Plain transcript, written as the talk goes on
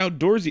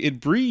outdoorsy. It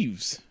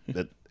breathes.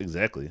 That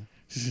exactly.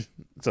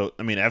 So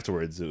I mean,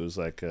 afterwards it was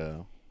like,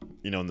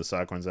 when the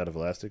sock runs out of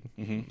elastic.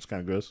 It's kind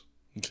of gross.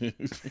 That's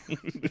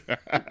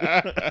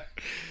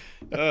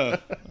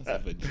a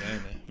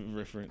vagina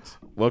reference.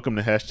 Welcome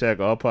to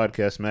hashtag All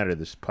Podcasts Matter.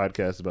 This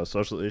podcast about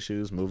social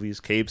issues, movies,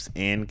 capes,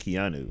 and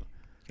Keanu.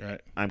 Right.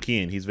 I'm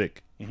Kean. He's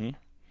Vic. And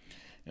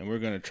we're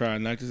gonna try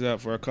and knock this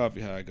out for our coffee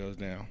how it goes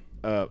down.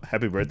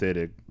 Happy birthday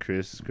to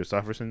Chris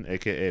Christopherson,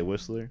 aka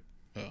Whistler.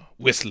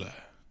 Whistler.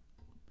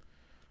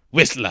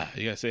 You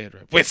gotta say it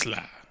right.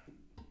 Whistler.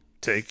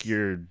 Take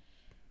your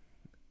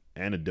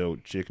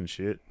antidote, chicken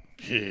shit.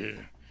 Yeah.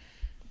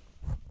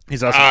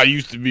 He's also. I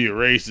used to be a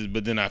racist,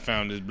 but then I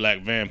found this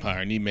black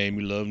vampire, and he made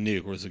me love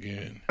Negroes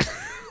again.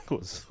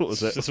 what was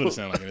that? That's what it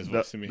sounded like in his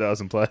voice to me. That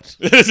was implied.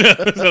 That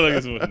sounded like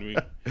his voice to me.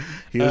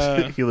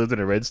 He lived in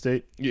a red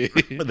state. Yeah.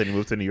 But then he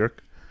moved to New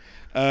York.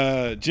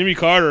 Jimmy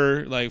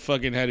Carter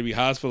fucking had to be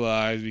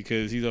hospitalized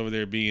because he's over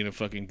there being a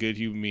fucking good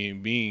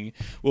human being.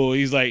 Well,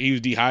 he was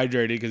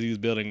dehydrated because he was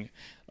building,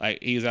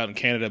 he was out in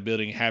Canada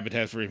building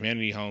Habitat for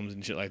Humanity homes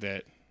and shit like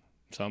that.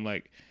 So I'm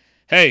like,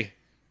 hey,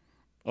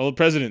 old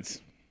presidents,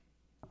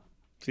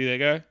 see that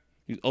guy?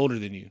 He's older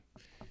than you,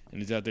 and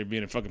he's out there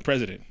being a fucking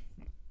president.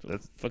 So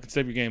that's fucking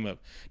step your game up.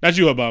 Not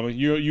you, Obama.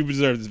 You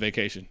deserve this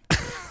vacation.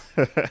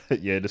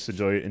 Yeah, just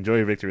enjoy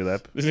your victory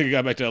lap. This nigga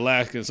got back to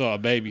Alaska and saw a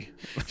baby.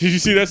 Did you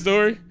see that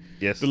story?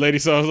 Yes. The lady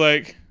saw, was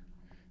like,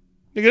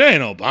 nigga, that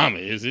ain't Obama,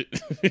 is it?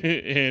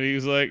 And he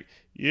was like,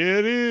 yeah,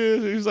 it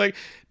is. He was like,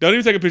 don't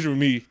even take a picture of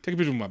me. Take a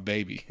picture of my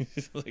baby.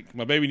 Like,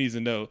 my baby needs to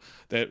know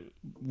that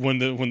when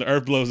the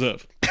earth blows up.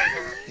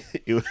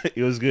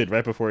 It was good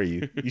right before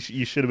you.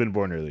 You should have been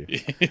born earlier.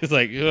 It's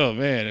like, oh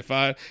man, if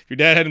your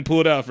dad hadn't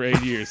pulled out for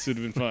 8 years, it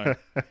would have been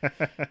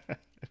fine.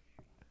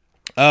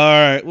 All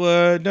right,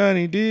 what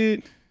Donnie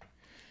did.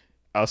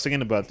 I was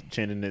thinking about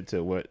changing it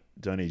to what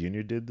Donnie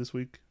Jr. did this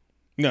week.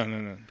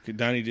 No.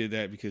 Donnie did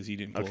that because he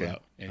didn't pull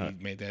out, and he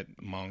made that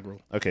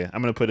mongrel. Okay,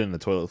 I'm going to put in the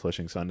toilet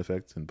flushing sound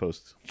effect in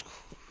post.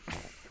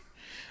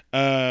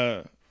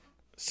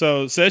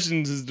 So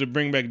Sessions is to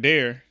bring back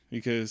Dare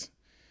because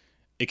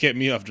it kept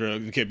me off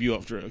drugs and kept you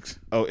off drugs.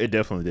 Oh, it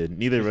definitely did.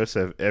 Neither of us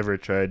have ever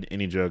tried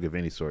any drug of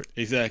any sort.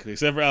 Exactly,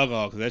 except for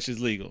alcohol because that shit's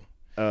legal.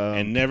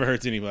 And never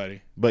hurts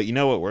anybody. But you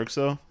know what works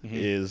though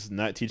is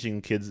not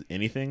teaching kids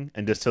anything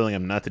and just telling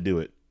them not to do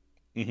it.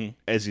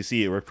 As you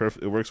see, it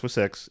works with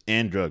sex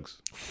and drugs.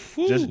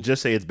 Whew.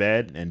 Just say it's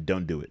bad and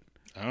don't do it.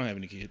 I don't have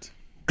any kids.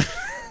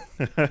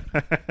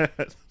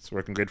 It's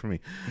working great for me.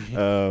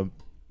 I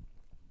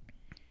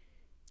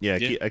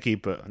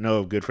keep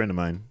a good friend of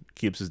mine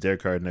keeps his Dare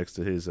card next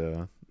to his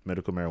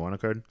medical marijuana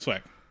card.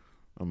 Swag.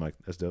 I'm like,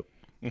 that's dope.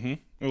 Well,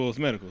 it's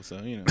medical,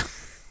 so you know.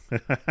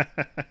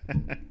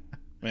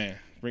 Man,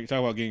 talk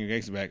about getting your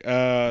gangster back.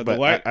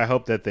 I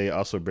hope that they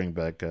also bring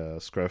back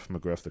Scruff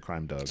McGruff, the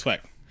crime dog.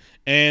 Swag.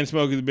 And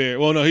Smokey the Bear.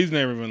 Well, no, he's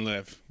never been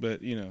left.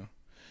 But, you know.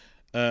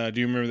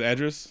 Do you remember the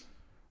address?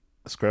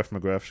 Scruff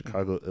McGruff,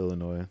 Chicago,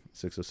 Illinois,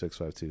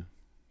 60652.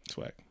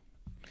 Swag.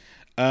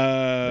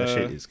 That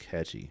shit is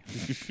catchy.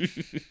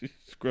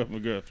 Scruff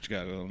McGruff,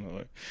 Chicago,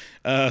 Illinois.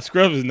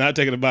 Scruff is not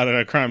taking a bite of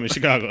that crime in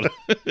Chicago.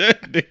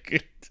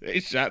 They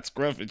shot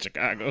Scruff in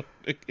Chicago.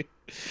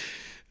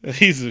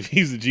 He's a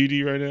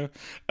GD right now.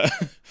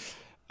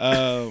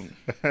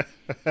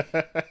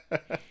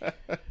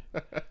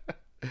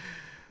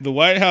 The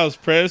White House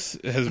press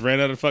has ran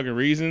out of fucking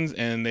reasons,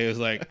 and they was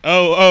like,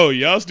 "Oh,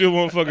 y'all still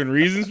want fucking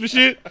reasons for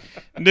shit,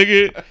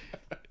 nigga?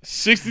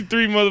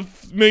 63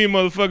 million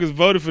motherfuckers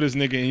voted for this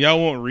nigga, and y'all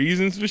want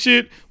reasons for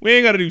shit? We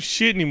ain't got to do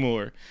shit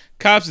anymore.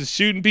 Cops is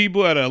shooting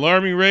people at an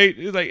alarming rate.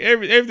 It's like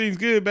everything's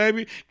good,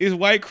 baby. It's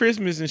White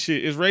Christmas and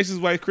shit. It's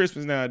racist White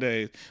Christmas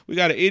nowadays. We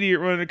got an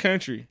idiot running the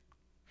country."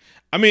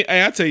 I mean,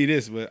 hey, I tell you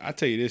this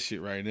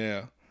shit right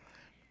now.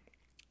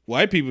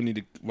 White people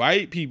need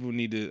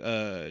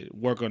to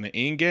work on the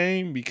end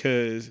game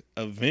because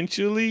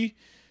eventually,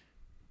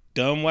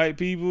 dumb white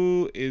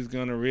people is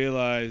gonna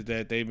realize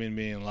that they've been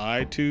being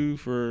lied to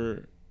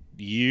for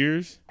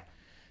years.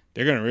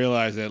 They're gonna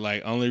realize that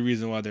only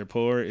reason why they're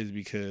poor is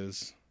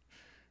because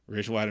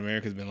rich white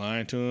America's been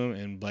lying to them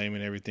and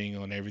blaming everything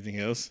on everything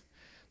else.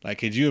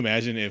 Could you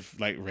imagine if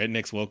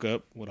rednecks woke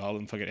up with all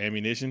them fucking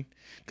ammunition?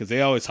 Because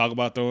they always talk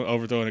about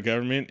overthrowing the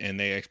government, and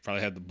they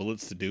probably have the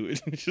bullets to do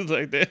it and shit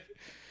like that.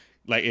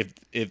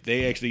 If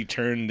they actually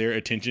turn their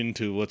attention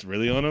to what's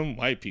really on them,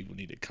 white people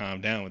need to calm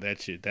down with that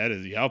shit. That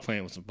is y'all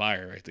playing with some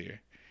fire right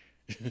there,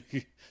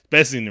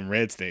 especially in them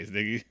red states.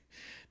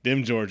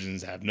 Them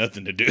Georgians have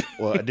nothing to do.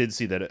 Well, I did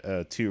see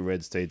that 2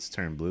 red states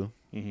turned blue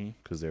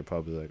because they're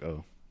probably like,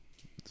 oh,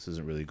 this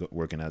isn't really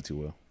working out too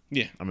well.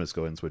 Yeah, I'm gonna just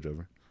go ahead and switch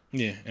over.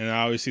 Yeah, and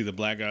I always see the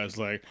black guys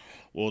like,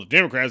 well, the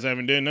Democrats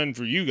haven't done nothing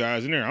for you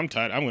guys in there. I'm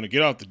tired. I'm going to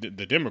get off the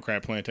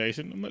Democrat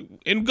plantation. I'm like,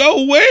 and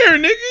go where,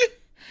 nigga?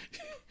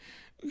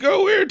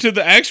 Go where? To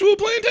the actual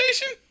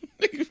plantation?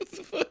 Nigga, what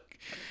the fuck?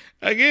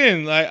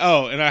 Again,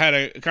 and I had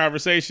a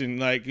conversation,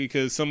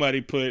 because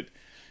somebody put,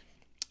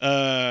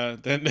 bruh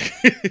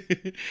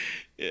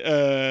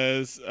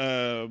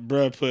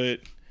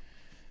put,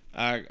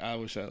 I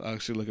wish I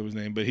should look up his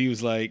name, but he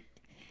was like,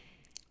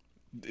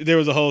 there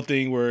was a whole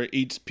thing where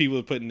each people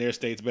were putting their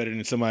states better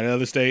than somebody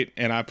other state,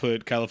 and I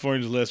put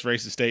California's less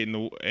racist state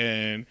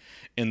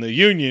in the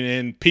union,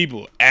 and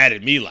people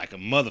added me like a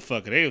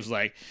motherfucker. They was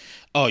like,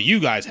 "Oh, you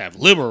guys have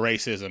liberal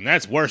racism.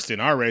 That's worse than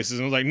our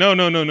racism." I was like,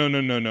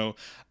 no.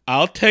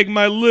 I'll take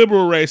my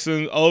liberal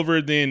racism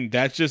over then.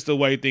 That's just the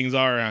way things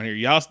are around here.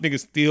 Y'all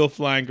niggas still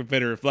flying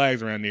Confederate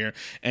flags around here,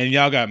 and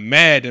y'all got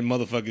mad that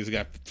motherfuckers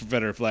got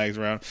Confederate flags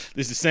around.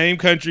 This is the same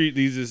country.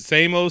 These are the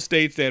same old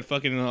states that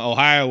fucking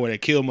Ohio where they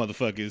kill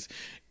motherfuckers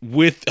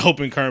with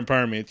open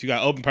permits. You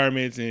got open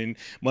permits, and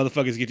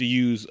motherfuckers get to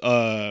use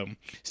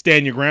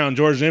stand your ground.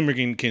 George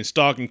Zimmerman can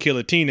stalk and kill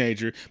a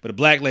teenager, but a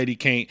black lady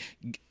can't.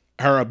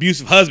 Her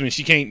abusive husband,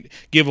 she can't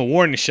give a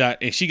warning shot,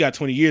 and she got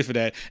 20 years for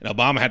that, and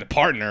Obama had to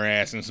pardon her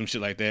ass and some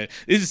shit like that.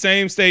 This is the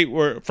same state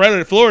where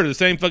Florida, the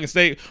same fucking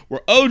state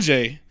where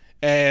OJ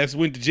ass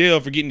went to jail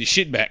for getting his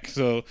shit back.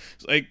 So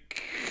it's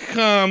like,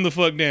 calm the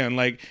fuck down.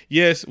 Like,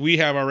 yes, we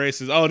have our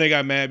races. Oh, they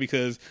got mad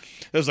because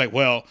it was like,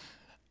 well,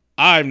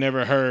 I've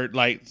never heard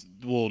like,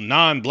 well,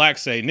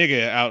 non-blacks say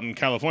nigga out in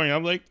California.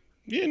 I'm like,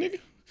 yeah, nigga.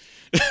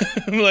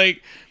 I'm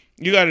like,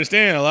 you gotta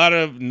understand, a lot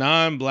of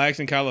non-blacks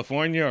in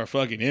California are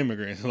fucking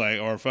immigrants, like,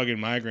 or fucking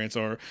migrants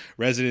or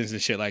residents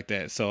and shit like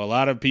that. So a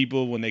lot of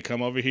people, when they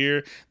come over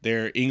here,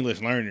 they're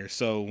English learners.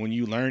 So when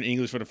you learn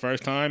English for the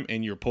first time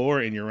and you're poor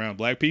and you're around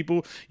black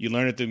people, you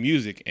learn it through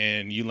music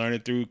and you learn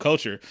it through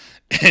culture.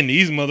 And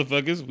these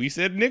motherfuckers, we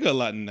said nigga a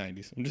lot in the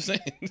 90s. I'm just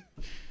saying.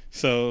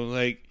 So,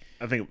 like,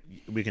 I think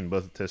we can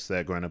both attest to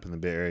that growing up in the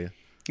Bay Area.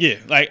 Yeah,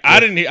 like I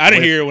didn't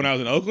hear it when I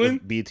was in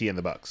Oakland. BT in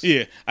the box.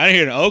 Yeah, I didn't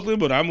hear it in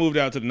Oakland, but I moved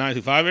out to the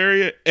 925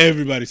 area.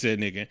 Everybody said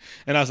nigga,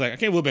 and I was like, I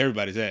can't whoop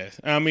everybody's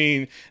ass. I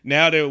mean,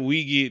 now that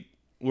we're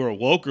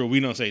woker, we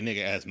don't say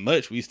nigga as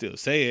much. We still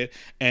say it,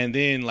 and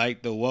then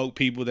like the woke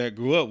people that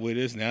grew up with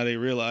us, now they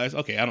realize,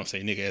 okay, I don't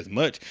say nigga as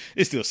much.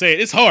 They still say it.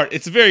 It's hard.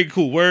 It's a very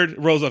cool word. It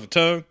rolls off the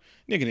tongue.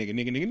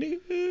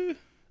 Nigga.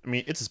 I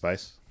mean, it's a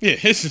spice. Yeah,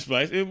 it's a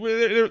spice.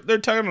 They're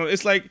talking about.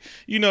 It's like,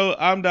 you know,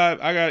 I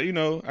got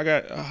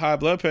high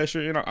blood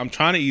pressure. You know, I'm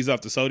trying to ease off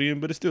the sodium,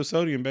 but it's still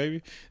sodium,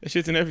 baby. That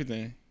shit's in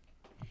everything.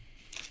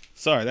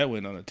 Sorry, that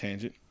went on a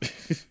tangent.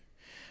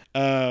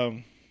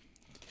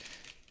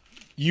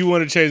 You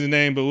want to change the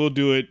name, but we'll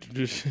do it.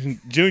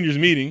 Junior's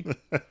meeting.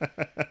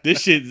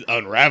 This shit's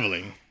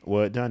unraveling.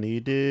 What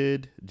Donnie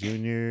did,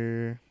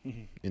 Junior,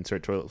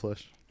 insert toilet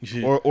flush.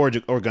 Or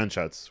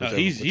gunshots.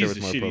 He's a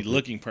shitty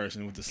looking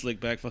person with the slick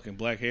back fucking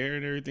black hair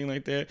and everything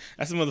like that.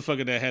 That's the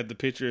motherfucker that had the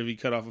picture of he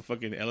cut off a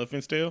fucking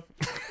elephant's tail.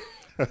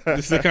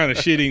 This is the kind of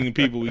shitting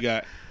people we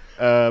got.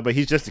 But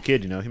he's just a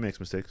kid, you know. He makes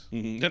mistakes.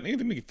 Mm-hmm. That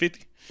nigga make it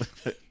 50.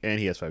 And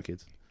he has 5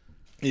 kids.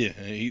 Yeah,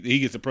 he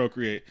gets to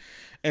procreate.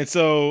 And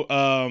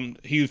so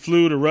he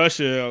flew to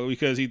Russia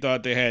because he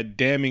thought they had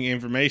damning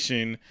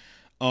information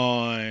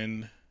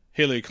on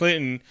Hillary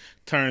Clinton.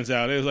 Turns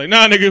out it was like,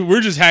 nah, nigga,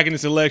 we're just hacking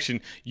this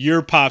election.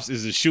 Your pops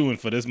is a shoo-in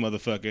for this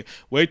motherfucker.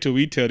 Wait till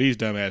we tell these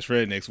dumbass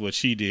rednecks what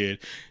she did.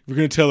 We're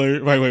gonna tell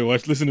her. Wait,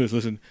 watch. Listen to this.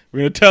 Listen. We're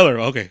gonna tell her.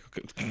 Okay,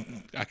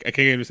 I can't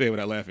even say it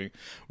without laughing.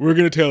 We're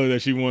gonna tell her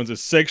that she wants a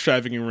sex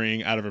trafficking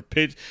ring out of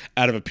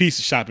a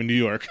pizza shop in New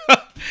York.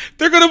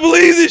 They're gonna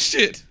believe this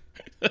shit.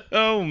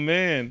 Oh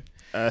man.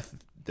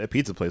 That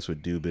pizza place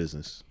would do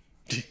business.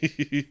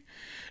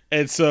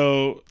 And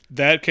so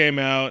that came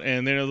out,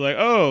 and then it was like,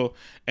 oh,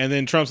 and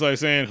then Trump's like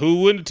saying,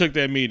 who wouldn't have took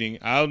that meeting?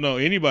 I don't know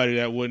anybody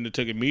that wouldn't have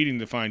took a meeting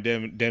to find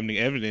damning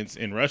evidence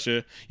in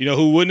Russia. You know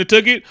who wouldn't have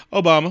took it?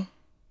 Obama.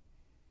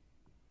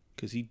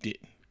 Because he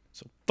didn't.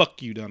 So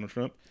fuck you, Donald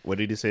Trump. What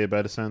did he say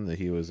about his son? That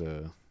he was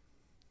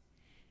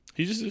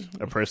he's just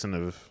a person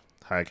of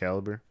high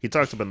caliber? He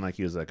talks about him like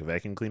he was like a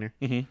vacuum cleaner.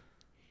 Mm-hmm.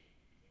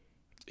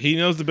 He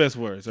knows the best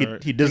words. He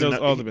knows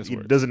all the best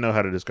words. He doesn't know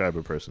how to describe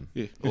a person,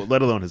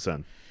 let alone his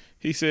son.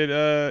 He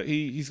said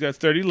he's got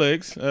sturdy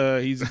legs.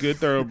 He's a good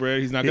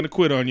thoroughbred. He's not going to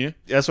quit on you.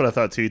 That's what I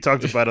thought, too. He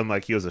talked about him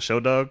like he was a show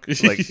dog.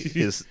 Like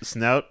his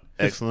snout,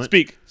 excellent.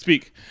 Speak.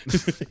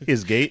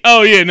 His gait.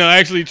 Oh, yeah. No,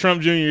 actually,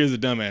 Trump Jr. is a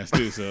dumbass,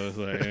 too. So it's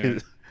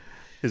like,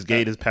 his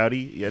gait is pouty,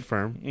 yet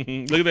firm.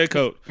 Mm-hmm. Look at that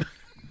coat.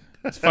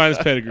 It's finest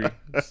pedigree.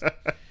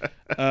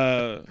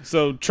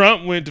 So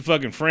Trump went to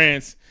fucking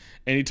France.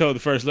 And he told the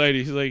first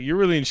lady, he's like, you're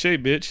really in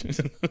shape, bitch.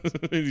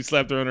 He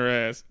slapped her on her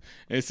ass.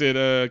 And he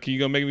said, can you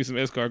go make me some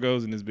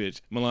escargots in this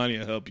bitch? Melania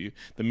will help you.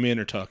 The men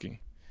are talking.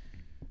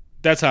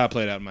 That's how I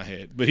played out in my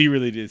head. But he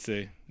really did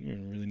say, you're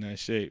in really nice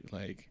shape.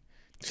 Like,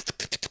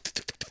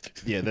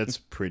 yeah, that's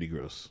pretty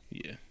gross.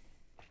 Yeah.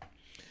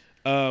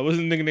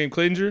 Wasn't the nigga named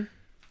Klinger?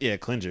 Yeah,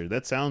 Klinger.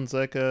 That sounds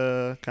like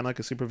kind of like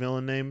a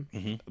supervillain name.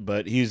 Mm-hmm.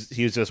 But he's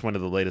just one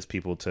of the latest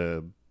people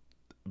to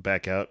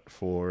back out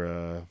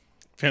for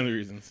family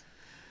reasons.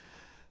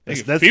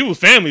 That's people's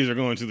families are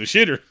going to the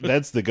shitter.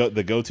 That's the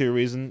go-to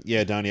reason.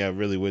 Yeah, Donnie, I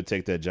really would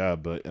take that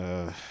job, but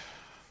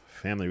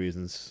family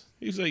reasons.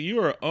 He's like, you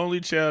are an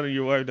only child and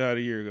your wife died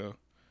a year ago.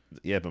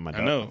 Yeah, but my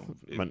dog, I know.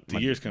 The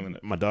year's coming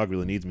up. My dog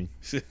really needs me.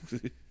 He's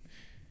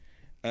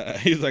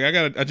like,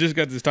 I just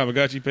got this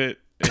Tamagotchi pet,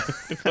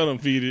 If I don't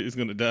feed it, it's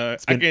gonna die.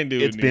 I can't do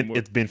it anymore.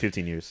 It's been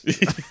 15 years.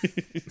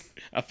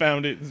 I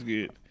found it. It's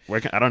good.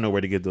 I don't know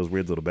where to get those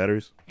weird little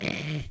batteries.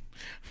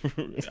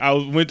 I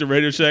went to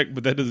Radio Shack,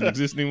 but that doesn't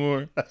exist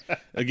anymore.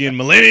 Again,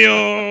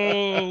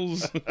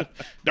 millennials.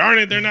 Darn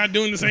it, they're not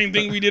doing the same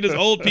thing we did as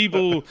old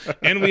people.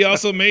 And we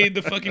also made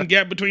the fucking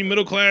gap between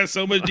middle class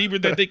so much deeper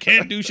that they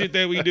can't do shit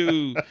that we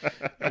do.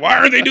 Why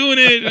are they doing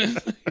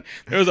it?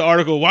 There was an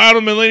article, why are the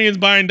millennials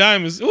buying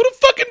diamonds? Who the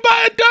fucking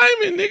buy a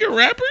diamond, nigga?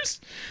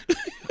 Rappers?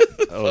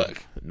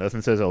 Fuck?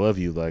 Nothing says I love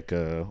you like,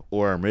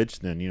 or I'm rich,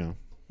 then,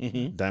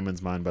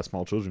 diamonds mined by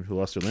small children who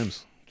lost their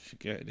limbs.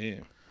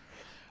 Goddamn.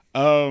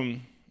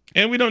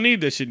 And we don't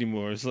need that shit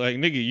anymore. It's like,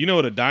 nigga, you know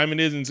what a diamond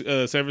is in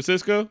San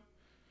Francisco?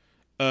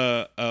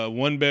 A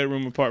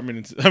 1-bedroom apartment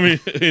in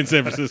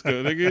San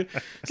Francisco, nigga.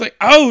 It's like,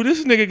 oh,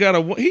 this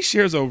nigga he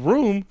shares a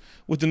room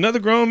with another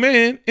grown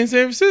man in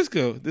San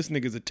Francisco. This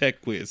nigga's a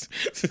tech quiz.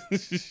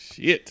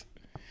 Shit.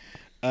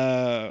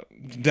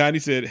 Donnie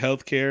said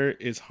healthcare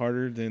is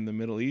harder than the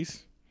Middle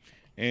East,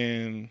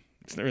 and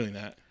it's really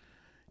not.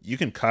 You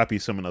can copy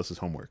someone else's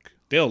homework.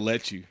 They'll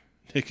let you.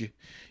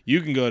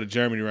 You can go to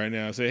Germany right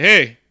now and say,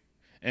 hey,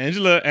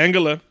 Angela,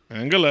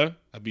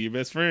 I'll be your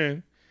best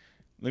friend.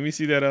 Let me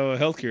see that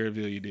healthcare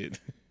bill you did.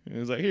 And it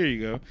was like, here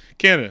you go.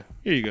 Canada,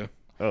 here you go.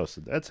 Oh,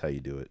 so that's how you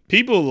do it.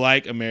 People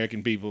like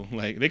American people.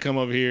 Like, they come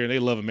over here and they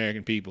love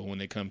American people when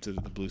they come to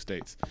the blue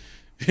states.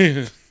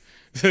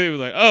 So they were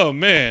like, oh,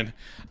 man,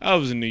 I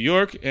was in New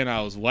York and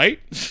I was white.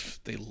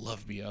 They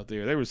loved me out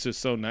there. They were just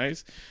so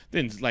nice.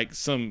 Then, like,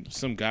 some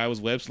guy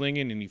was web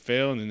slinging and he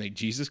fell and then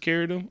Jesus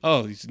carried him.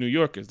 Oh, these New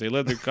Yorkers. They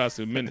love their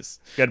costume menace.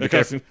 Gotta be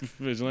careful.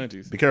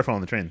 Vigilantes. Be careful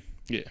on the train.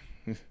 Yeah.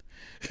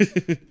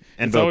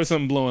 And it's always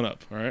something blowing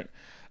up, all right?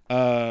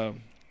 Oh,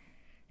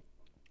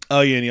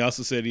 yeah, and he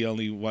also said he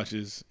only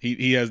watches,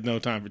 he has no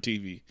time for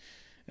TV.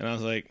 And I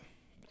was like,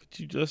 but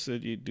you just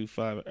said you'd do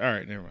 5. All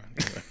right, never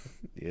mind.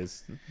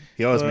 Yes.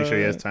 He always makes sure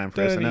he has time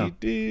for SNL.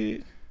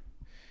 Did.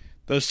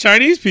 Those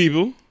Chinese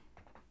people.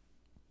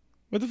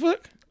 What the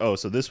fuck? Oh,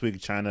 so this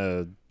week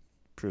China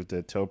proved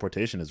that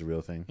teleportation is a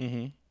real thing.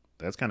 Mm-hmm.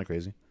 That's kind of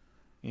crazy.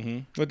 Mm-hmm.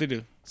 What'd they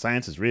do?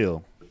 Science is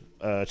real.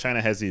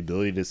 China has the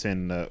ability to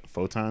send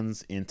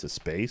photons into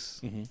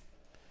space.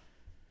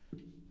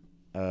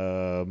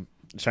 Mm-hmm.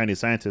 Chinese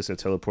scientists have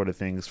teleported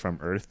things from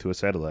Earth to a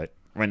satellite.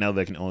 Right now,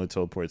 they can only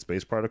teleport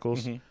space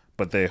particles,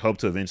 but they hope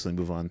to eventually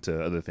move on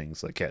to other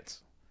things like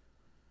cats.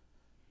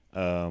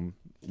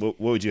 What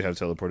would you have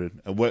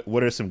teleported?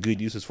 What are some good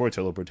uses for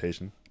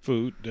teleportation?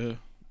 Food.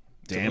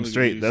 Damn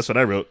straight. That's what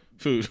I wrote.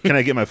 Food. Can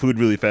I get my food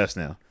really fast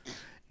now?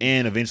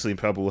 And eventually,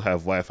 probably will have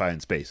Wi-Fi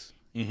in space.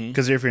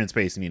 Because if you're in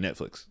space, you need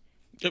Netflix.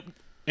 Yep.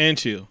 And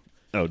chill.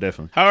 Oh,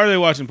 definitely. How are they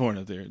watching porn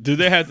up there? Do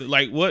they have to,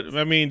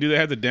 do they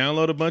have to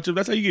download a bunch of?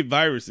 That's how you get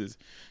viruses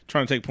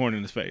trying to take porn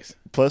into space.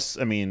 Plus,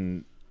 I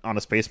mean, on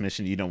a space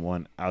mission, you don't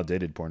want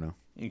outdated porno.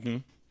 Mm-hmm.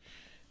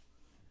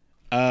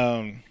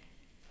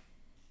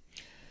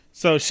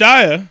 So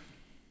Shia,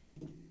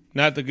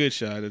 not the good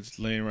Shia that's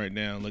laying right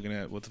now looking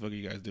at what the fuck are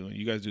you guys doing?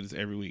 You guys do this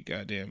every week.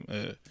 Goddamn.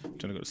 I'm trying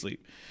to go to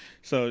sleep.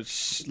 So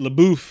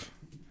LaBouffe.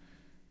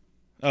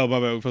 Oh, my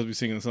bad. We're supposed to be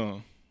singing the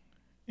song.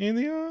 In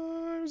the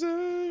arms of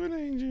an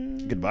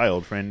angel. Goodbye,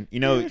 old friend. You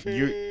know,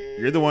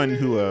 you're the one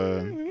who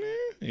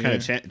kind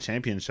of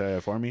championed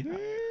Shia for me.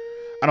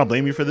 I don't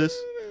blame you for this,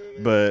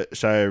 but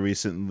Shia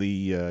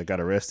recently got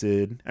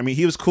arrested. I mean,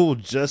 he was cool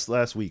just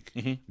last week.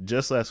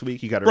 Just last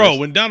week, he got arrested. Bro,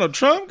 when Donald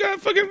Trump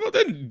got fucking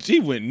voted, he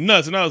went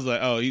nuts, and I was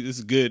like, oh, this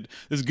is good.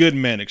 This is good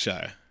manic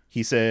Shia.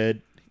 He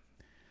said,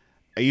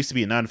 I used to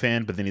be a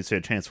non-fan, but then he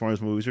said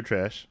Transformers movies are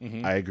trash.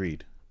 I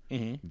agreed.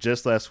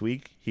 Just last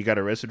week, he got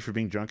arrested for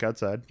being drunk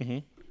outside.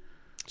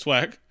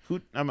 Swag.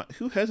 Who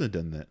hasn't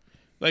done that?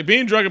 Like,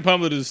 being drunk in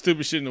public is the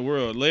stupid shit in the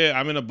world.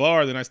 I'm in a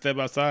bar, then I step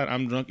outside,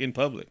 I'm drunk in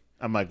public.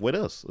 I'm like, what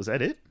else? Was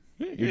that it?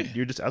 Yeah.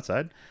 You're just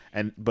outside?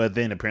 But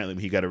then apparently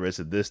when he got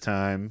arrested this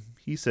time,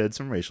 he said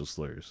some racial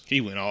slurs.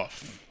 He went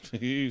off.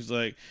 He was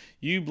like,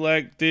 you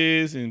black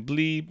this and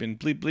bleep and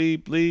bleep,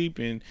 bleep, bleep,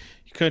 and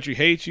your country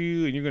hates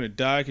you and you're going to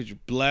die because you're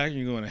black and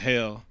you're going to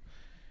hell.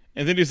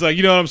 And then he's like,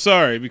 you know what, I'm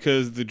sorry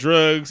because the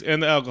drugs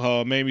and the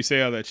alcohol made me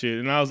say all that shit.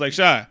 And I was like,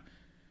 Shy,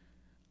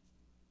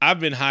 I've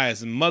been high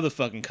as a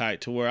motherfucking kite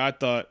to where I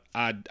thought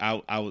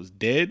I was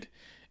dead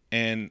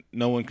and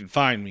no one could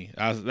find me.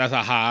 That's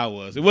how high I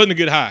was. It wasn't a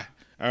good high.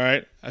 All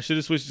right. I should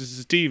have switched to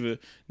sativa.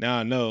 Now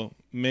I know.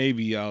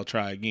 Maybe I'll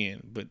try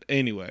again. But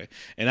anyway,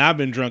 and I've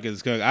been drunk as a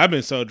skunk. I've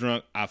been so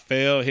drunk, I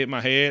fell, hit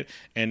my head,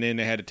 and then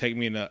they had to take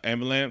me in the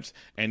ambulance,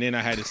 and then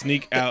I had to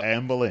sneak out.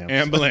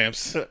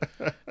 Ambulance.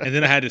 And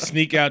then I had to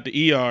sneak out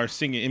the ER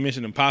singing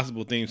Mission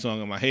Impossible theme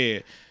song in my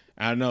head.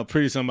 I know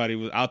pretty somebody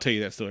was. I'll tell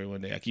you that story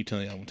one day. I keep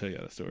telling you I'm going to tell you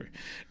that story.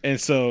 And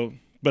so,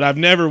 but I've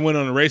never went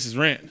on a racist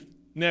rant.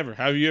 Never.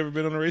 Have you ever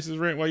been on a racist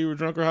rant while you were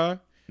drunk or high?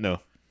 No.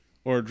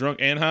 Or drunk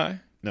and high?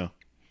 No.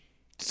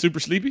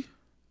 Super sleepy?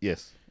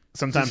 Yes.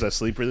 Sometimes I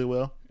sleep really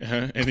well.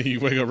 And then you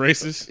wake up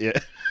racist? Yeah.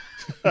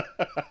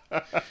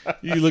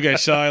 You look at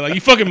Shy like, you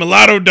fucking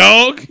mulatto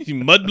dog? You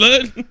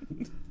mudblood?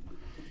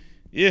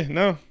 Yeah,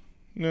 no.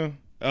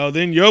 Oh,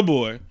 then your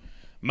boy.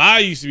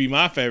 Used to be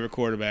my favorite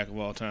quarterback of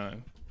all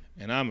time.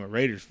 And I'm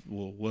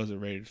was a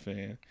Raiders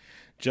fan.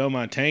 Joe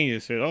Montana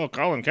said, "Oh,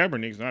 Colin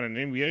Kaepernick's not in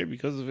the NBA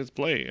because of his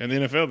play, and the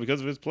NFL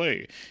because of his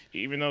play.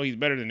 Even though he's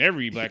better than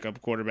every black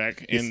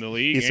quarterback in the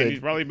league, and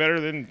he's probably better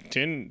than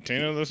 10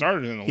 of the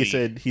starters in the league." He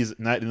said he's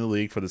not in the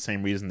league for the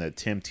same reason that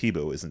Tim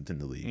Tebow isn't in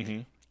the league.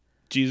 Mm-hmm.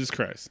 Jesus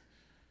Christ.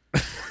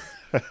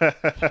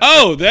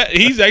 Oh,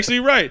 he's actually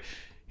right.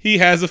 He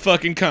has a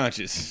fucking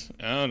conscience.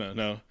 I don't know.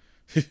 No.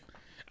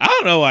 I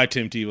don't know why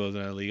Tim Tebow's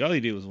in the league. All he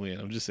did was win.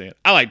 I'm just saying.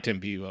 I like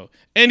Tim Tebow.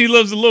 And he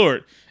loves the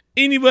Lord.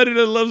 Anybody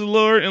that loves the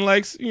Lord and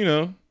likes,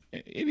 and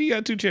he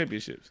got 2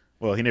 championships.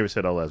 Well, he never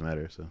said all lives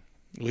matter, so.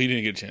 Well, he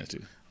didn't get a chance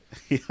to.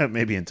 Yeah,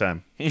 maybe in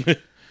time.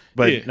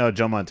 But no,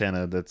 Joe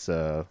Montana, that's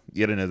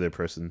yet another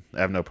person. I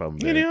have no problem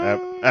bearing.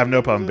 I have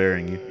no problem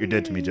burying you. You're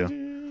dead to me, Joe.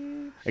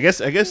 I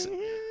guess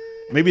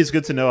maybe it's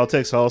good to know. I'll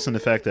text Holson the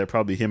fact that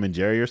probably him and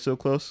Jerry are so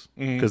close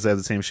because they have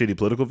the same shitty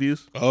political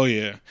views. Oh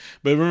yeah,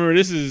 but remember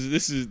this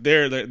is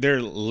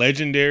they're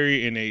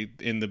legendary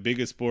in the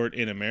biggest sport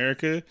in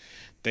America.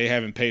 They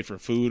haven't paid for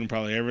food and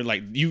probably ever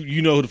like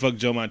you know who the fuck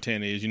Joe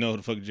Montana is. You know who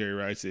the fuck Jerry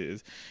Rice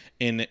is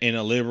in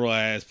a liberal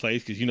ass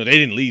place because they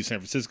didn't leave San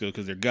Francisco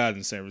because they're gods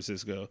in San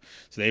Francisco,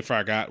 so they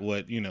forgot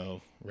what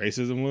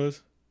racism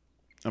was.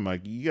 I'm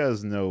like, you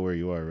guys know where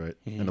you are, right?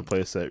 In a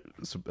place that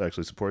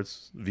actually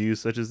supports views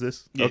such as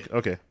this. Yeah.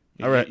 Okay.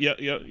 All right. Yeah.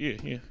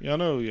 Y'all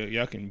know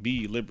y'all can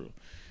be liberal,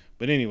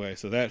 but anyway,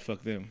 so that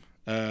fuck them.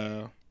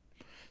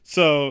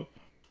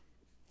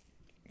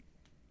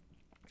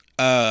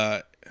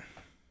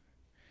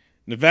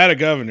 Nevada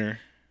governor.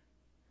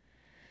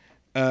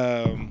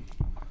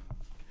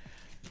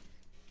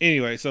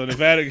 Anyway, so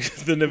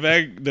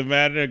the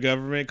Nevada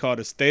government called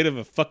a state of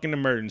a fucking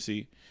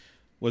emergency.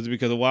 Was it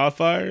because of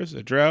wildfires,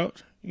 a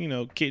drought?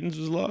 Kittens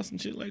was lost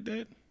and shit like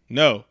that?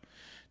 No.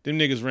 Them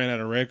niggas ran out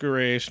of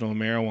recreational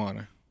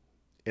marijuana.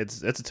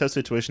 That's a tough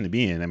situation to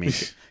be in. I mean,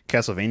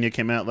 Castlevania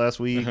came out last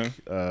week.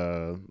 There's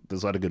a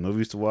lot of good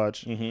movies to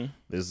watch.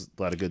 There's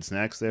a lot of good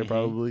snacks there,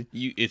 probably.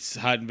 It's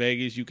hot in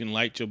Vegas. You can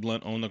light your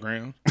blunt on the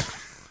ground.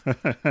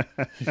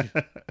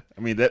 I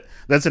mean,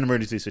 that's an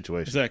emergency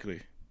situation. Exactly.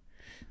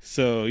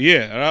 So,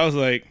 yeah. And I was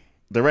like...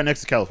 They're right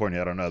next to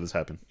California. I don't know how this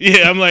happened.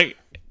 Yeah, I'm like...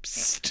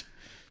 Psst.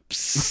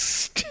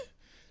 Psst.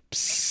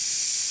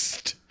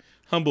 Psst.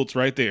 Humboldt's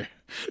right there.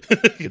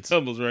 It's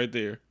Humboldt's right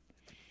there.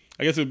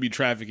 I guess it would be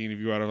trafficking if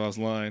you were out of house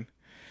line.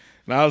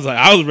 And I was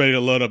ready to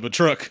load up a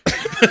truck.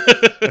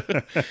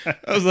 I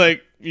was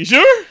like, you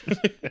sure?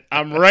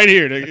 I'm right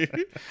here,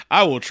 nigga.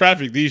 I will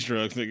traffic these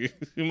trucks, nigga.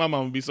 My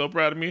mom would be so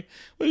proud of me.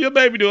 What your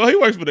baby do? Oh, he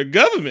works for the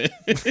government.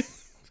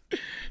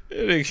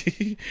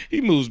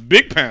 He moves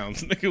big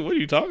pounds. Nigga, what are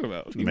you talking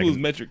about? He moves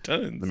metric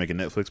tons. They make a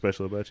Netflix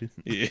special about you?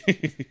 Yeah.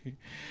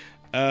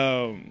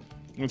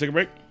 Want to take a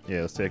break?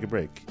 Yeah, let's take a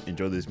break.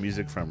 Enjoy this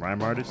music from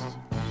Rhyme Artists.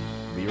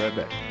 Be right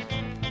back.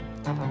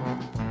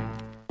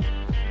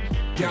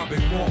 Y'all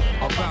been wrong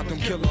about them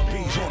killer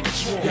bees on the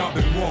swarm. Y'all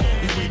been wrong.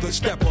 You either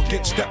step or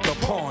get stepped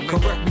upon.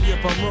 Correct me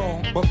if I'm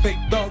wrong, but fake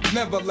thugs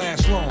never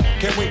last long.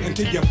 Can't wait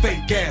until your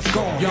fake ass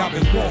gone. Y'all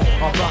been wrong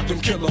about them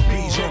killer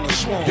bees on the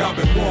swarm. Y'all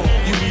been wrong.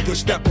 You either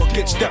step or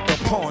get stepped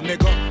upon,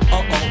 nigga.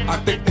 I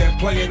think they're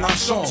playing our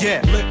song.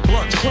 Yeah. Lit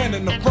blunts, clan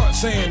in the front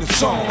saying the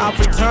song. I've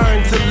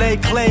returned to lay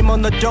claim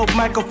on the dope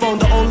microphone.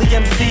 The only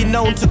MC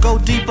known to go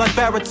deep like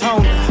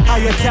baritone. I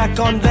attack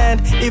on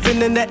land,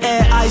 even in the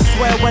air. I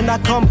swear when I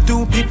come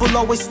through, people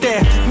always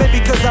stare. Maybe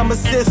cause I'm a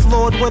Sith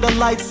Lord with a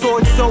light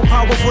sword. So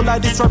powerful I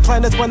destroy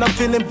planets when I'm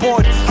feeling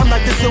bored. I'm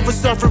like the Silver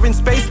Surfer in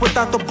space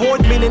without the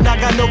board. Meaning I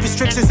got no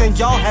restrictions and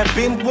y'all have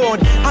been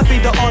warned. I be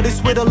the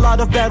artist with a lot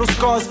of battle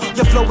scars.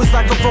 Your flow is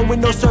like a phone with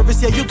no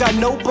service. Yeah, you got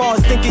no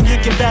bars. Thinking you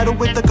can battle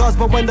with the gods,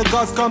 but when the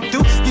gods come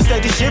through, you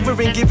steady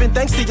shivering, giving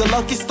thanks to your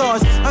lucky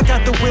stars. I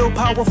got the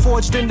willpower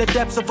forged in the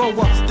depths of Oa.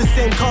 The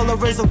same color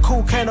as a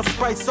cool can of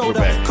Sprite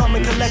soda. Calm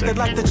and collected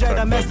like the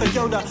Jedi Master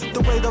Yoda.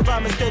 The way the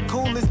rhyme is stay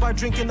cool is by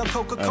drinking a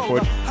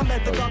Coca-Cola. I'm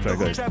at the doctor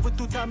who traveled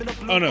through time in a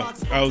blue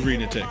box. I was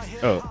reading the text.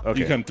 Oh, okay.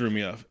 You kind of threw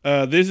me off.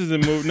 This is a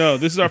move. No,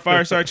 this is our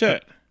fireside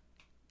chat.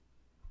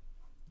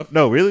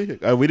 No, really?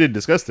 We didn't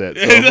discuss that.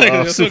 So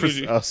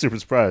I was super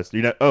surprised.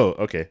 You're not. Oh,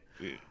 okay.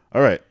 Yeah.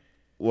 All right.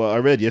 Well, I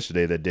read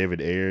yesterday that David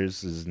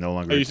Ayers is no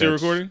longer. Are you still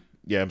recording?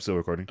 Yeah, I'm still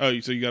recording. Oh,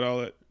 so you got all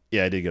that?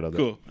 Yeah, I did get all that.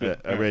 Cool.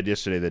 I read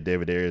yesterday that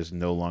David Ayers is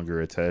no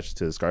longer attached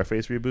to the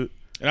Scarface reboot,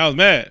 and I was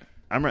mad.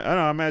 I know,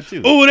 I'm mad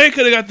too. Oh, they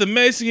could have got the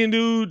Mexican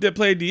dude that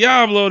played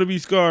Diablo to be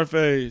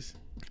Scarface.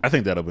 I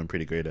think that'd have been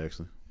pretty great,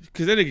 actually.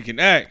 Because that nigga can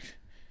act.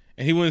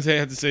 And he wouldn't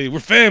have to say, we're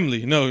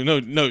family. No,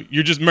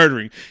 you're just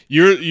murdering.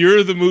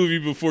 You're the movie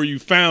before you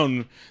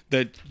found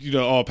that,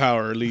 all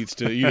power leads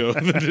to,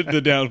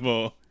 the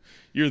downfall.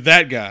 You're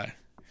that guy.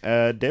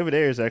 David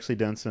Ayers actually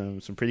done some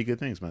pretty good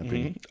things, in my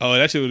opinion. Oh,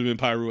 that shit would have been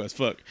Pyro as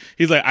fuck.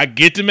 He's like, I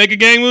get to make a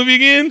gang movie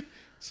again?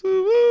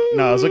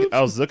 No, I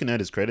was looking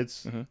at his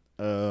credits.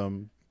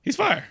 He's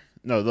fire.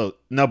 No,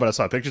 but I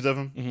saw pictures of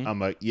him. I'm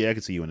like, yeah, I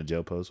could see you in a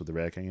jail pose with the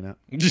rag hanging out.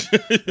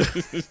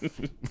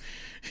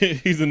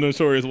 He's a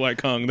notorious white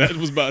Kong. That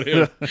was about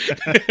him.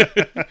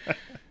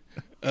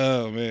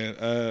 Oh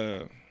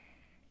man,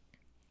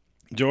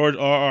 George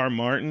R.R.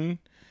 Martin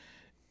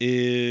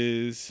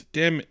is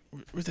damn it.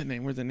 Where's the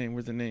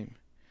name?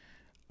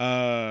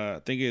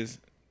 I think it's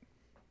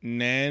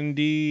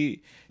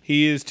Nandi.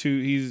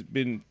 He's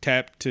been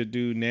tapped to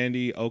do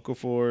Nandi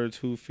Okafor's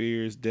Who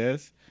Fears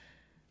Death,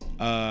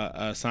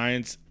 a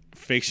science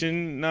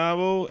fiction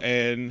novel,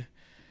 and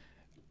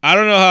I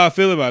don't know how I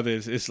feel about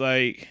this. It's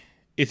like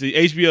it's an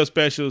HBO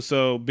special,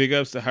 so big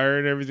ups to her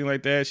and everything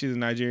like that. She's a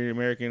Nigerian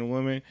American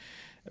woman,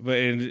 but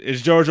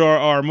it's George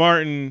R.R.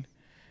 Martin,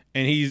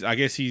 and I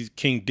guess he's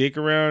King Dick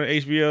around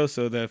HBO.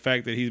 So the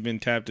fact that he's been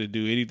tapped to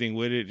do anything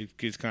with it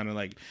gets kind of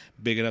like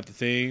bigging up the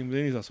thing. But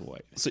then he's also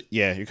white. So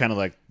yeah, you're kind of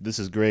like, this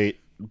is great,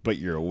 but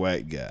you're a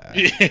white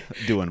guy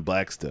doing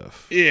black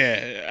stuff.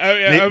 Yeah,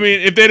 I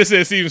mean, if they'd have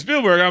said Steven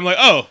Spielberg, I'm like,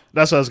 oh,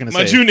 that's what I was gonna say.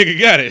 My Jew nigga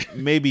got it.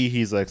 Maybe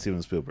he's like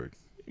Steven Spielberg.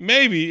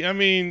 Maybe. I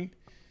mean,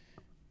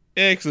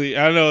 actually,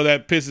 I know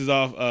that pisses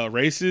off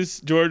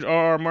racist George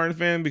R.R. Martin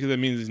fan because that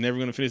means he's never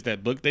going to finish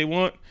that book they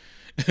want.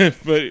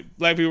 But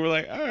black people were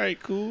like, all right,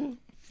 cool,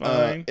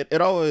 fine. It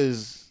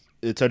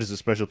touches a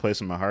special place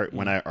in my heart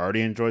when I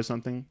already enjoy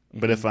something.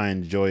 But if I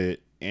enjoy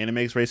it and it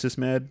makes racists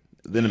mad,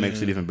 then it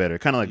makes it even better.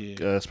 Kind of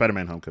like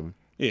Spider-Man Homecoming.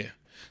 Yeah.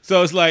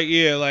 So it's like,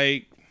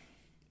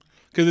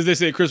 because if they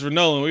said Christopher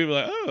Nolan, we'd be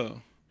like,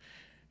 oh.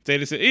 They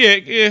just said,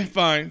 yeah,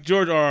 fine.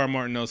 George R.R.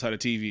 Martin knows how to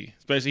TV.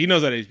 Especially, he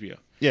knows how to HBO.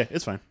 Yeah,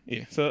 it's fine.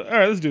 Yeah, so, all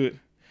right, let's do it.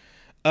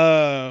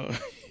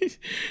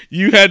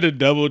 You had to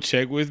double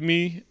check with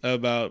me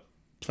about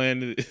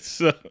planning this.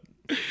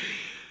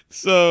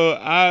 So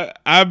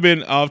I've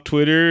been off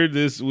Twitter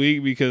this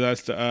week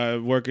because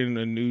I'm working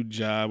a new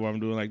job where I'm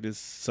doing like this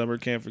summer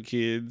camp for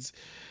kids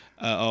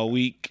all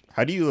week.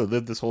 How do you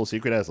live this whole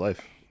secret-ass life?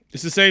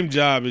 It's the same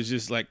job. It's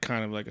just like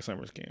kind of like a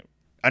summer camp.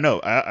 I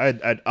know.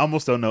 I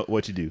almost don't know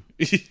what you do.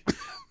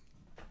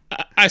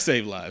 I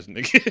save lives,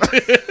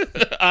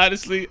 nigga.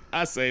 Honestly,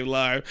 I save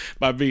lives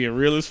by being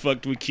real as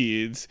fucked with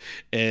kids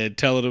and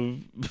telling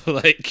them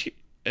hey,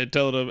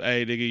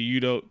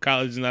 nigga,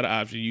 college is not an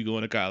option. You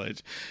going to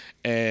college,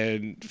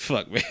 and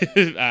fuck,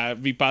 man. I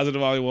be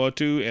positive all I want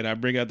to, and I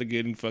bring out the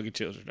good in fucking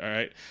children. All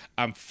right,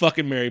 I'm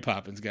fucking Mary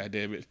Poppins.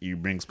 Goddamn it. You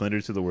bring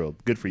Splinter to the world.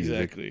 Good for you.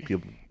 Exactly.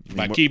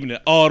 By keeping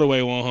it all the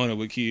way 100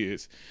 with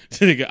kids.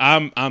 Nigga,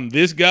 I'm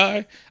this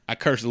guy. I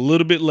curse a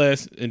little bit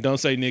less and don't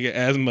say nigga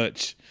as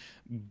much,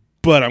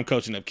 but I'm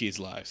coaching up kids'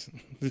 lives.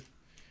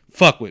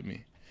 Fuck with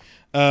me.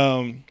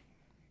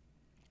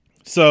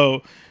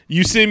 So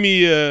you send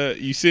me a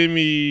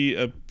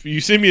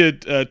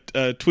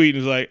tweet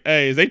and was like,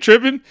 hey, is they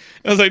tripping?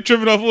 I was like,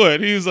 tripping off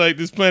what? He was like,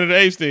 this Planet of the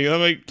Apes thing. I'm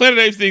like, Planet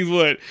of the Apes thing's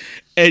what?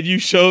 And you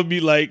showed me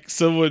like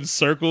someone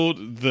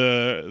circled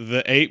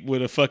the ape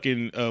with a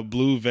fucking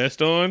blue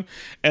vest on,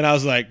 and I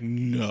was like,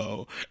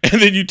 no.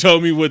 And then you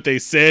told me what they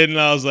said, and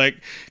I was like,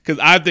 because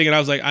I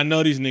was like, I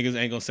know these niggas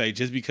ain't gonna say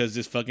just because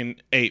this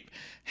fucking ape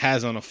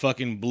has on a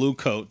fucking blue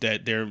coat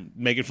that they're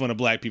making fun of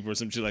black people or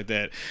some shit like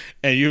that.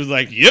 And you was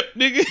like, yep,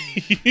 nigga.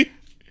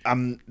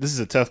 This is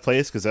a tough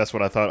place because that's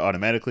what I thought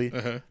automatically.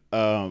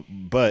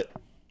 But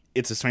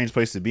it's a strange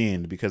place to be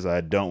in because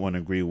I don't want to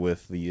agree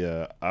with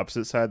the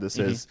opposite side that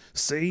says,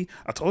 see,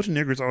 I told you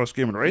niggers always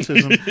screaming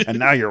racism and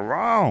now you're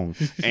wrong.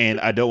 And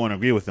I don't want to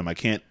agree with them. I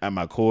can't at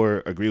my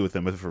core agree with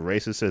them. If a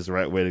racist says the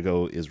right way to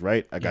go is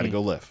right, I got to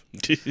go left.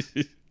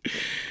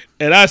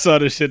 And I saw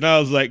this shit and I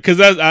was like,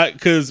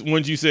 because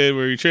once you said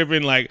were you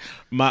tripping, like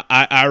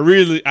I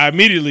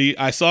immediately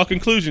saw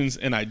conclusions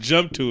and I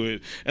jumped to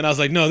it and I was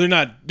like, no, they're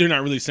not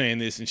really saying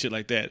this and shit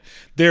like that.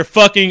 They're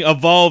fucking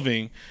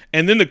evolving.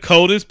 And then the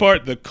coldest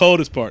part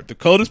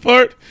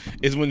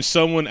is when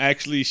someone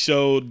actually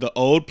showed the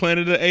old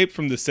Planet of the Apes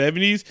from the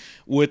 70s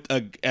with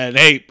an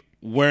ape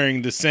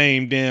wearing the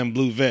same damn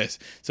blue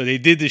vest. So they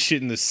did this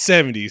shit in the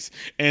 70s.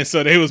 And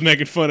so they was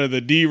making fun of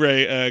the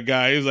D-Ray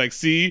guy. He was like,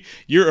 see,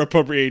 you're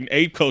appropriating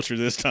ape culture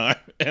this time.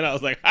 And I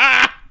was like,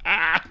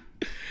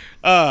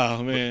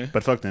 oh, man.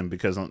 But fuck them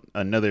because I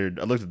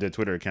looked at their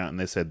Twitter account and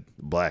they said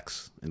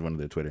blacks in one of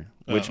their Twitter,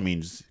 which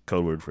means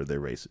code word for they're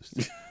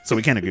racist. So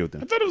we can't agree with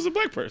them. I thought it was a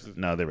black person.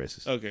 No, they're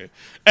racist. Okay.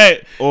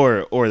 Hey.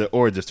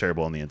 Or just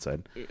terrible on the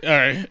inside. All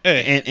right.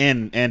 Hey.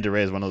 And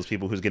DeRay is one of those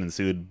people who's getting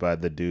sued by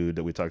the dude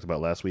that we talked about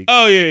last week.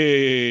 Oh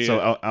yeah.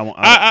 So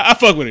I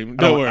fuck with him.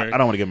 Don't worry. I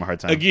don't want to give him a hard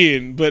time.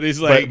 Again, but it's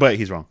like but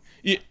he's wrong.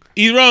 Yeah,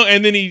 he's wrong,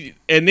 and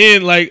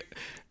then like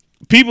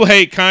people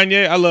hate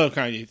Kanye. I love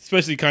Kanye,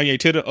 especially Kanye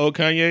Titter. Old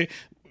Kanye.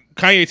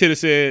 Kanye Titter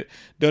said,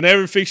 "Don't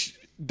ever fix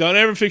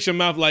your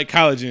mouth like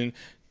collagen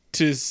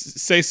to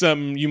say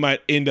something you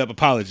might end up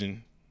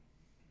apologizing."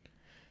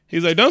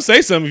 He's like, "Don't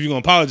say something if you're gonna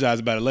apologize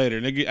about it later,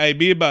 nigga. Hey,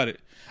 be about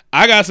it."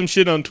 I got some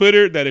shit on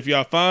Twitter that if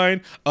y'all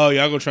find, y'all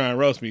gonna try and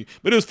roast me.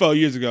 But it was 4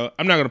 years ago.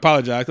 I'm not gonna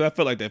apologize because I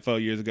felt like that 4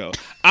 years ago.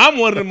 I'm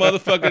one of the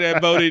motherfuckers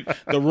that voted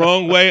the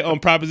wrong way on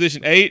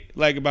Proposition 8,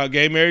 like about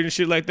gay marriage and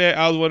shit like that.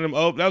 I was one of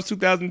them. That was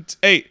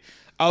 2008.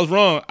 I was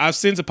wrong. I've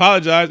since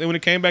apologized, and when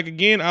it came back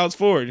again, I was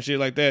for it and shit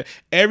like that.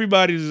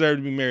 Everybody deserved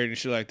to be married and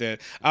shit like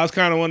that. I was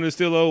kind of one of the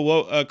still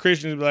old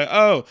Christians, be like,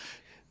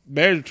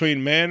 marriage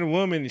between man and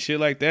woman and shit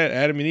like that.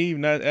 Adam and Eve,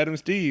 not Adam and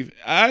Steve.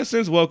 I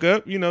since woke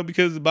up,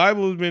 because the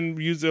Bible has been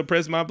used to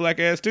oppress my black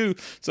ass too.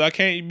 So I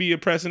can't be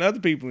oppressing other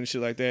people and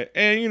shit like that.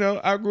 And,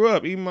 I grew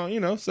up,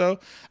 so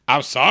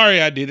I'm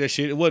sorry I did that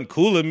shit. It wasn't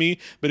cool of me.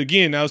 But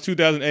again, that was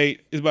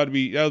 2008. That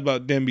was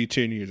about damn be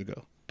 10 years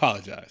ago.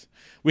 Apologize.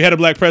 We had a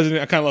black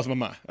president. I kind of lost my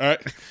mind. All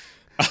right.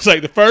 I was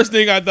like, the first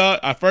thing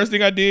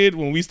I did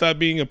when we stopped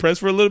being oppressed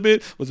for a little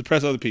bit was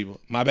oppress other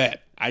people. My bad.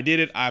 I did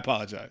it. I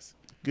apologize.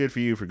 Good for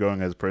you for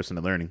going as a person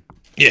and learning.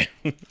 Yeah.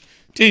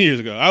 10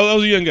 years ago. I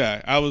was a young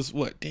guy. I was,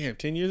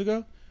 10 years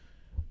ago?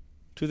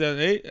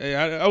 2008?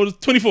 I was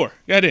 24.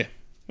 Goddamn.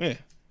 Yeah.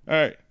 All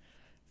right.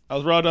 I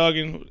was raw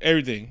dogging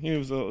everything. It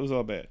was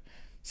all bad.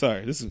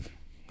 Sorry. This is...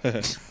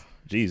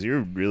 Jeez,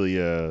 you're really...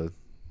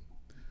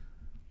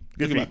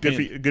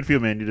 Good for you,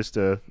 man. You just...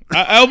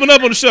 I opened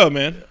up on the show,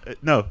 man.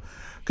 No.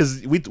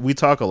 Because we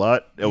talk a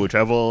lot and we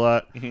travel a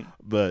lot,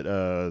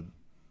 but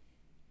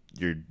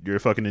you're a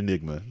fucking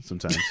enigma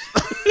sometimes.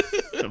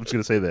 I'm just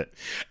gonna say that.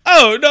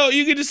 Oh no,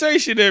 you get to say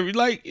shit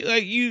like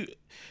you.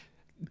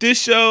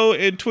 This show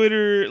and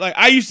Twitter, like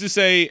I used to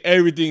say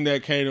everything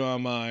that came to my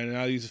mind, and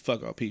I used to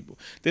fuck up people.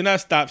 Then I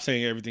stopped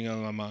saying everything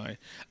on my mind.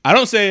 I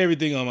don't say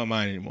everything on my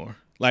mind anymore.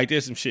 Like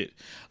there's some shit.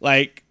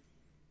 Like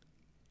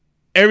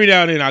every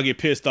now and then I'll get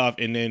pissed off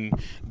and then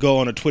go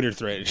on a Twitter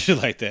thread and shit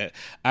like that.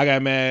 I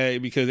got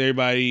mad because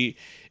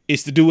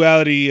it's the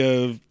duality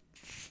of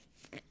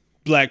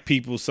black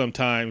people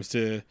sometimes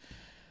to,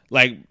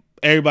 like,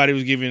 everybody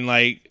was giving,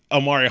 like,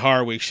 Omari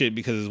Hardwick shit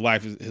because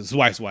his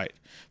wife's white.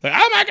 Like,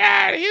 oh my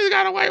God, he's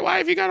got a white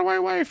wife, he got a white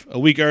wife. A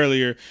week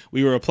earlier,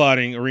 we were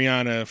applauding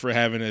Rihanna for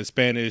having a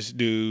Spanish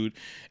dude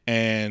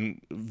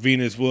and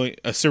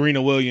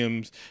Serena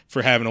Williams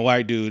for having a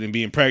white dude and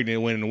being pregnant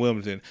and winning the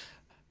Wimbledon.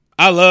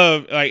 I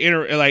love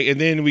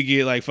and then we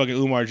get like fucking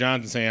Umar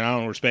Johnson saying I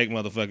don't respect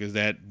motherfuckers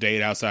that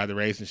date outside the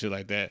race and shit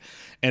like that,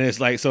 and it's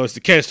like so it's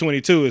the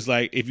catch-22. It's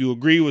like if you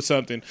agree with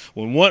something,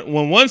 when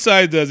one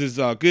side does it, it's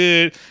all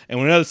good, and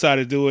when the other side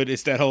is do it,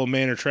 it's that whole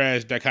men are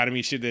trash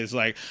dichotomy shit that's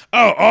like,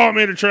 oh, all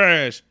men are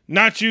trash,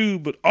 not you,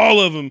 but all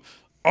of them,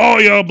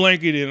 all y'all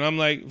blanketed. And I'm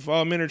like, if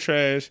all men are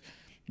trash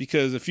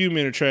because a few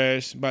men are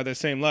trash, by that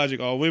same logic,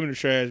 all women are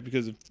trash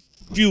because a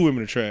few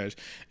women are trash,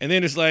 and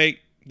then it's like.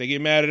 They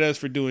get mad at us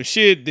for doing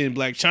shit. Then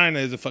Black China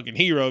is a fucking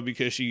hero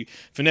because she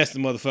finessed the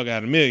motherfucker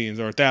out of millions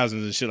or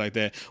thousands and shit like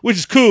that, which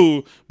is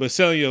cool. But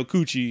selling your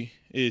coochie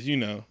is,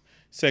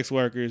 sex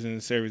workers and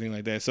it's everything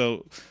like that.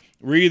 So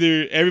we're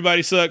either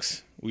everybody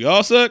sucks, we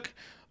all suck,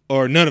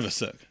 or none of us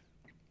suck.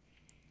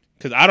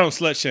 Because I don't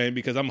slut shame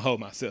because I'm a hoe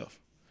myself.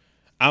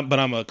 But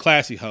I'm a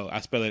classy hoe. I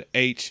spell it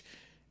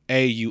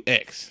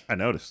H-A-U-X. I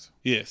noticed.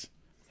 Yes.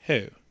 Hoe.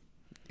 You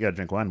gotta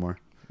drink wine more.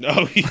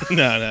 Oh,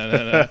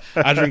 no.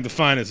 I drink the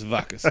finest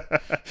vodkas.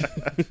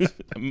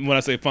 When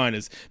I say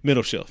finest,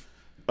 middle shelf.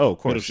 Oh, of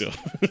course. Middle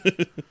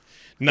shelf.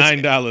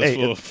 $9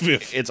 for a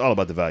fifth. It's all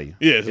about the value.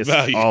 Yeah, it's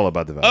value. All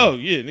about the value. Oh,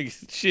 yeah,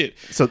 nigga, shit.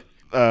 So,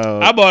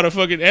 I bought a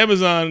fucking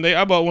Amazon.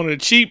 I bought one of the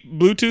cheap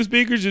Bluetooth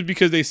speakers just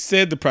because they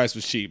said the price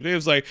was cheap. It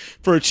was like,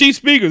 for a cheap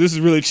speaker, this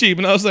is really cheap.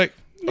 And I was like,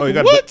 you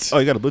got what?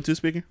 You got a Bluetooth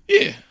speaker?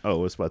 Yeah.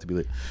 Oh, it's about to be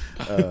lit.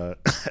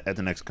 At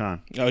the next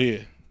con. Oh, yeah.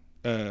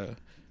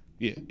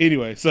 Yeah.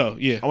 Anyway, so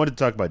yeah. I wanted to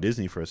talk about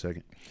Disney for a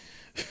second.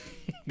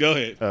 Go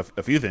ahead.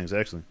 A few things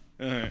actually.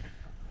 All right.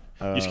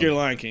 You're scared of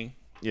Lion King?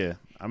 Yeah,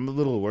 I'm a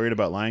little worried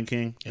about Lion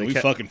King. And we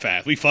fucking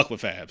Fabs. We fuck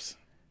with Fabs.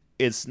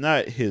 It's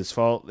not his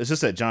fault. It's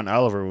just that John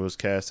Oliver was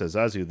cast as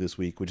Zazu this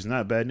week, which is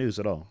not bad news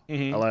at all.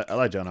 Mm-hmm. I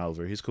like John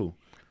Oliver. He's cool.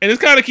 And it's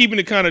kind of keeping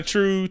it kind of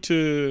true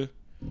to,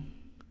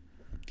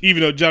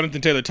 even though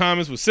Jonathan Taylor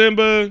Thomas was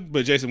Simba,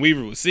 but Jason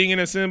Weaver was singing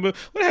as Simba.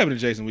 What happened to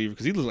Jason Weaver?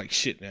 Because he looks like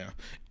shit now.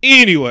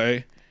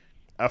 Anyway.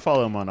 I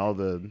follow him on all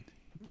the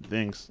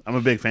things. I'm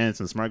a big fan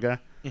since Smart Guy.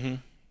 Mm-hmm.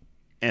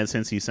 And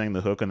since he sang the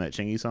hook on that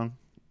Chingy song.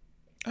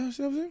 Oh,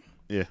 so that was him?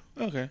 Yeah.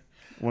 Okay.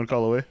 One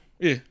Call Away.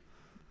 Yeah.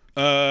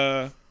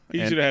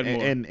 He should have had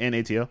more. And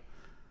ATL.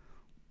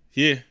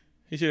 Yeah.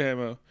 He should have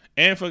had more.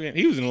 And fucking,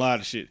 he was in a lot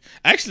of shit.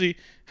 Actually,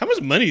 how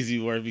much money is he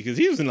worth? Because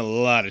he was in a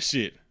lot of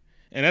shit.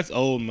 And that's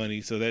old money,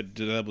 so that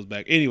doubles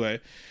back. Anyway,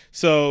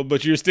 so,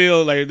 but you're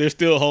still, like, they're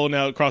still holding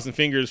out, crossing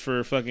fingers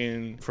for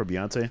Beyonce. For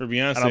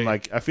Beyonce. And I'm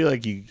like, I feel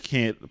like you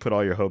can't put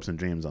all your hopes and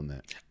dreams on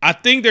that. I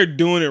think they're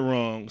doing it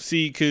wrong.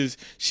 See, because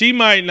she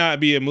might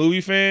not be a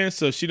movie fan,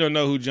 so she don't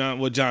know what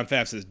John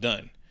Favreau has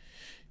done.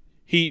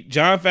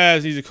 John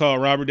Favreau needs to call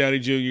Robert Downey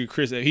Jr.,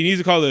 he needs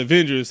to call the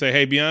Avengers and say,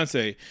 hey,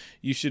 Beyonce,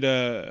 you should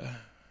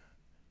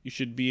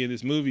be in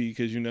this movie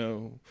because,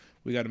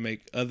 we got to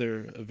make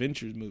other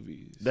Avengers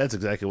movies. That's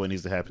exactly what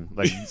needs to happen.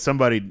 Like,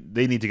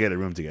 they need to get a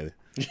room together.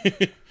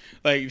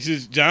 Like,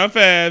 just John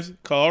Favreau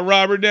call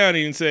Robert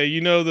Downey and say,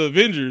 the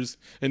Avengers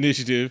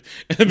initiative.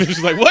 And the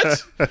Avengers like,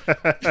 what?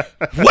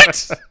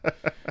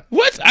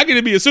 What? I get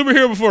to be a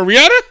superhero before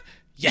Rihanna?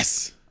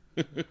 Yes.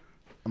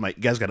 I'm like,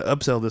 you guys got to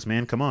upsell this,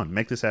 man. Come on,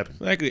 make this happen.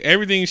 Exactly.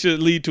 Everything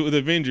should lead to the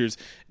Avengers.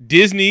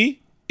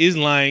 Disney is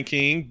Lion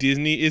King.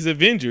 Disney is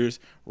Avengers.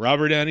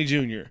 Robert Downey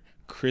Jr.,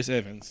 Chris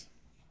Evans.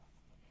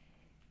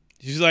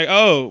 She's like,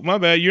 "Oh, my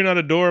bad. You're not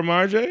Adora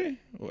Marjay."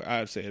 Well,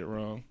 I'd say it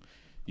wrong.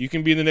 You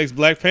can be the next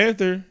Black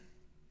Panther,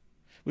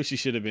 which she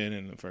should have been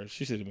in the first.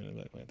 She should have been in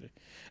Black Panther.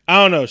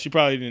 I don't know. She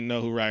probably didn't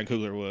know who Ryan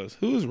Coogler was.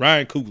 Who is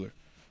Ryan Coogler?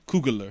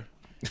 Coogler.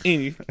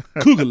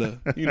 Coogler.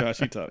 You know how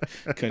she talk.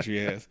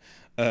 Country ass.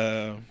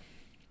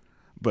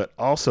 But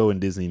also in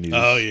Disney news.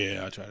 Oh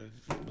yeah, I'll try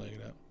to blank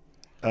it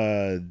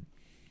out.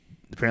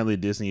 Apparently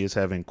Disney is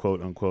having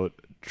quote unquote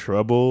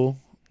trouble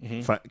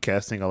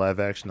casting a live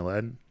action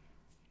Aladdin.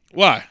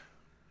 Why?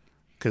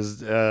 Because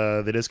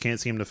they just can't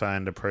seem to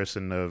find a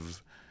person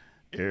of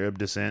Arab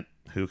descent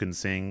who can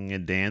sing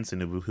and dance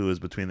and who is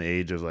between the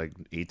age of like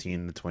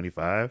 18 to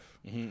 25.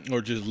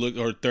 Or just look,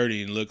 or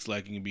 30 and looks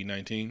like he can be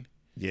 19.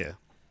 Yeah.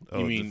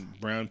 You mean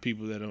brown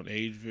people that don't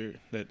age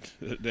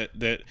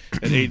that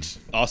age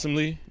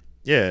awesomely?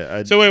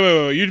 Yeah. So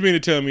wait. You mean to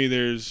tell me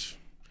there's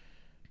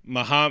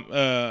Muhammad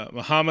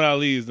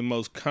Ali is the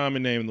most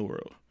common name in the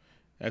world?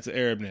 That's an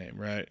Arab name,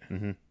 right?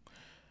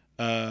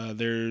 Mm-hmm.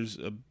 There's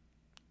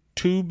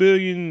 2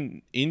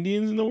 billion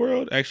Indians in the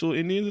world, actual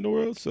Indians in the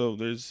world. So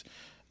there's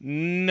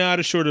not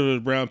a shortage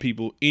of brown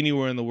people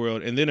anywhere in the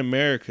world. And then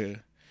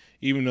America,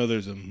 even though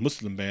there's a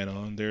Muslim ban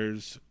on,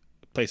 there's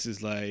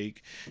places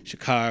like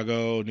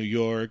Chicago, New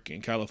York,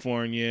 and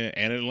California,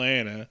 and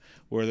Atlanta,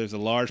 where there's a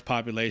large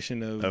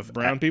population of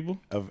brown people.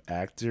 Of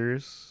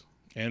actors.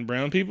 And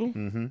brown people.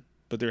 Mm-hmm.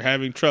 But they're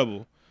having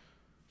trouble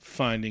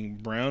finding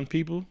brown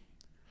people.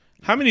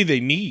 How many they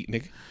need,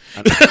 nigga?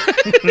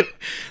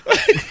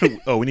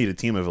 Oh, we need a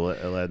team of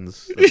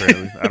Aladdins.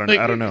 Apparently,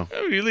 I don't know.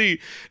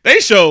 They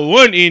showed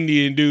one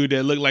Indian dude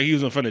that looked like he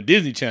was in front of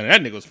Disney Channel.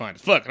 That nigga was fine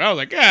as fuck, and I was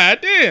like, God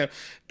damn,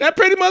 that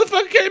pretty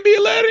motherfucker can't be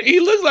Aladdin. He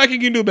looks like he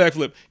can do a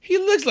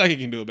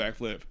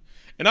backflip.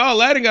 And all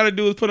Aladdin got to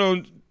do is put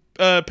on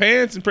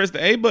pants and press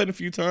the A button a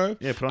few times.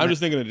 Yeah, I'm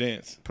just thinking of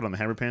dance. Put on the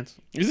hammer pants.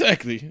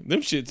 Exactly, them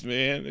shits,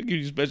 man. They give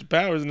you special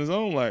powers in his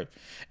own life.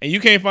 And you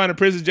can't find a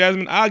Princess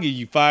Jasmine, I'll give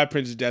you 5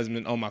 Princess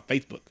Jasmine on my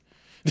Facebook.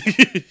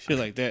 Shit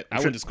like that. I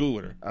went to school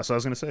with her. That's what I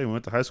was gonna say. We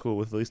went to high school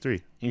with at least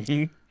 3.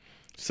 Mm-hmm.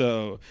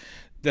 So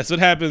that's what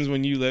happens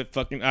when you let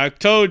fucking.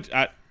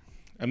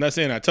 I'm not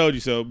saying I told you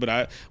so,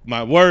 but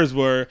my words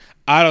were,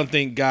 I don't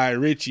think Guy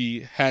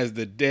Ritchie has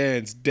the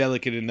dance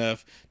delicate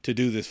enough to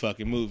do this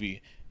fucking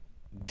movie.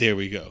 There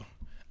we go.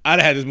 I'd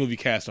have had this movie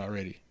cast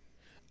already.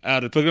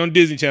 I'd have put it on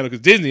Disney Channel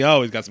because Disney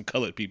always got some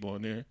colored people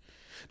on there.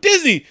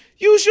 Disney,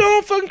 use your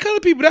own fucking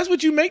colored people. That's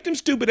what you make them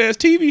stupid ass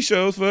TV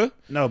shows for.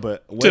 No,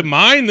 but to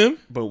mine them.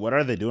 But what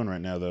are they doing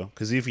right now though?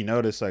 Because if you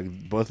notice, like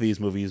both of these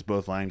movies,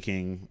 both Lion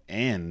King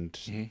and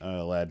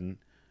Aladdin,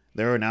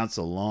 they were announced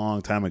a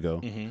long time ago.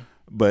 Mm-hmm.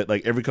 But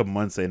like every couple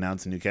months, they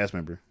announce a new cast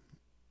member.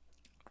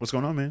 What's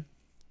going on, man?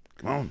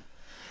 Come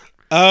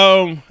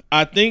on.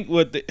 I think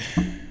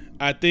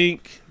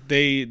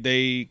they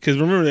because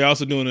remember they're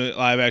also doing a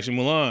live action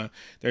Mulan.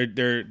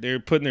 They're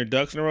putting their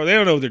ducks in a row. They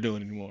don't know what they're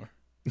doing anymore.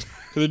 Because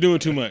they're doing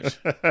too much.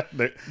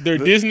 they're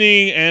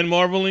Disney and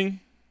Marveling.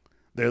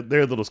 They're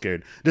a little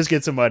scared. Just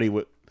get somebody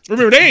with.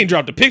 Remember, they ain't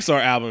dropped a Pixar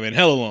album in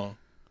hella long.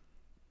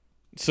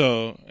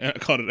 So I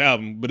called it an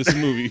album, but it's a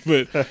movie.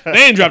 But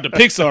they ain't dropped a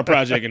Pixar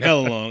project in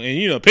hella long, and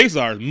you know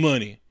Pixar is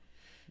money,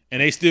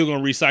 and they still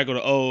gonna recycle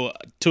the old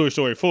Toy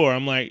Story 4.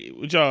 I'm like,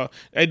 with y'all,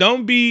 hey,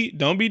 don't be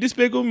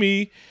Despicable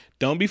Me.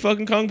 Don't be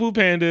fucking Kung Fu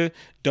Panda.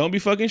 Don't be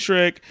fucking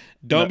Shrek.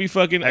 Don't be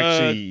fucking.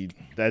 Actually,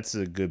 that's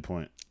a good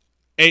point.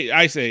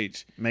 Ice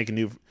Age. Make a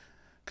new,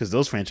 because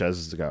those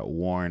franchises got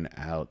worn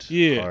out.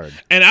 Yeah, hard.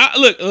 And I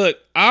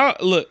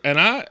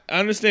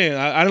understand.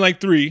 I didn't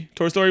like 3,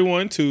 Toy Story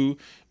 1, 2,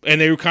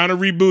 and they were kind of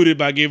rebooted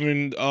by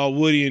giving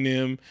Woody and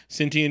them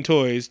sentient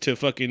toys to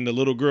fucking the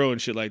little girl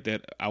and shit like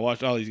that. I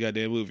watched all these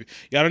goddamn movies.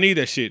 Y'all don't need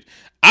that shit.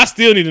 I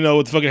still need to know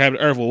what the fuck happened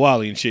to Earth with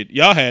Wally and shit.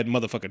 Y'all had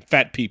motherfucking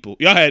fat people.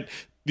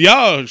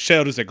 Y'all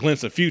showed us a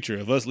glimpse of future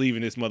of us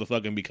leaving this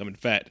motherfucker and becoming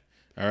fat.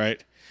 All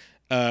right.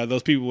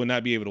 Those people would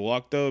not be able to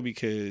walk though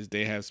because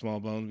they have small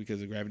bones because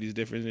the gravity is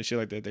different and shit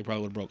like that. They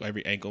probably would have broke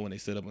every ankle when they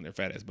stood up on their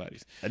fat ass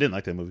bodies. I didn't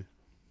like that movie.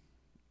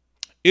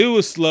 It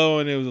was slow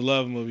and it was a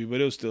love movie, but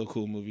it was still a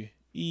cool movie.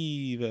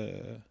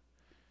 Eva.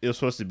 It was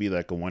supposed to be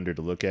like a wonder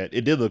to look at.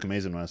 It did look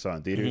amazing when I saw it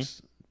in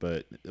theaters,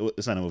 but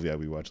it's not a movie I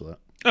would watch a lot.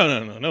 Oh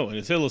no. And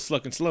it's hella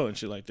fucking slow and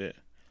shit like that.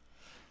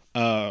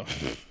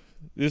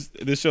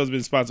 This show's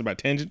been sponsored by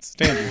Tangents.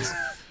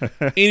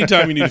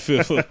 Anytime you need a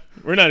filler,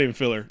 we're not even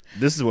filler.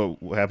 This is what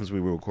happens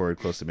when we record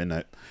close to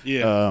midnight.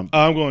 Yeah,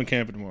 I'm going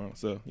camping tomorrow,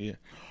 so yeah.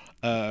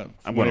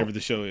 Whatever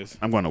the show is,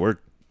 I'm going to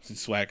work. It's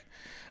swag.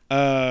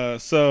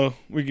 So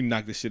we can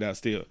knock this shit out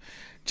still.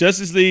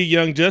 Justice League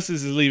Young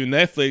Justice is leaving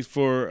Netflix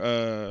for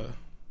a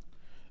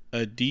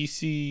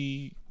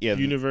DC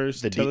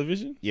Universe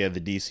television. The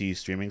DC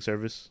streaming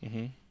service.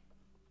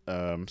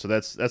 Mm-hmm. So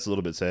that's a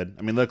little bit sad.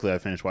 I mean, luckily I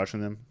finished watching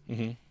them.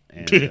 Mm-hmm.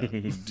 And,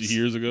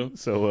 years ago.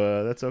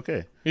 So that's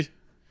okay.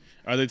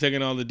 Are they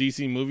taking all the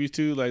DC movies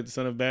too, like the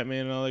Son of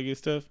Batman and all that good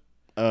stuff?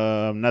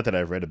 Not that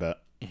I've read about,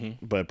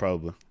 but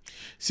probably.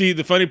 See,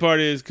 the funny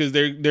part is because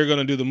they're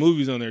gonna do the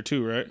movies on there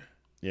too, right?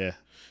 Yeah.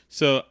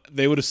 So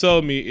they would have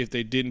sold me if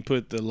they didn't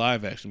put the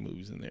live action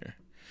movies in there.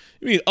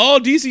 You mean all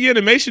DC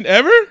animation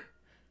ever?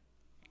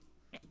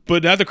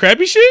 But not the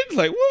crappy shit?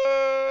 Like,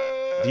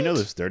 what? Do you know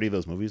there's 30 of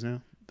those movies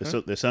now?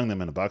 They're selling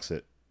them in a box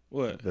set.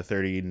 What? The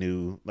 30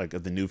 new, like,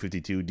 of the new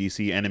 52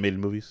 DC animated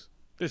movies.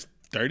 There's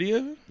 30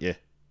 of them? Yeah.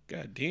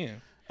 God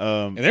damn.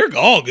 And they're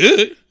all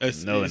good.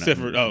 no, except they're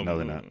for not. No,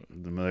 they're not.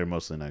 They're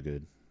mostly not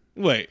good.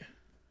 Wait.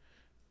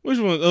 Which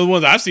one? The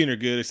ones I've seen are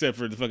good, except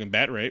for the fucking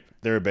bat rape.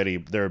 They were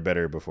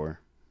better before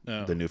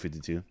Oh. the new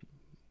 52.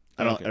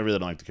 I Okay. really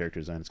don't like the character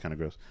design. It's kind of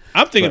gross.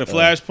 I'm thinking But, of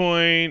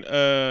Flashpoint.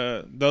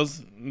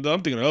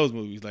 I'm thinking of those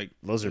movies. Like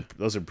Those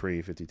are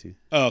pre 52.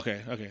 Oh,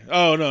 okay.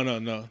 Oh,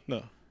 no.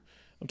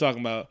 I'm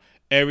talking about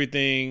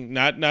everything,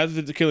 not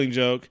the Killing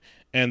Joke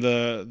and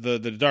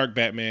the Dark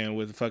Batman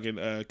with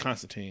fucking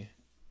Constantine.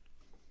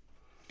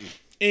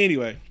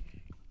 Anyway,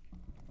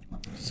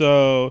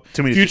 so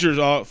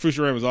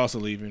Futurama is also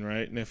leaving,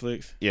 right?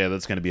 Netflix. Yeah,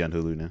 that's going to be on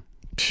Hulu now.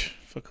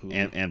 Fuck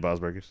Hulu. And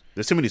Bob's Burgers.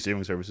 There's too many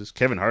streaming services.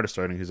 Kevin Hart is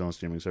starting his own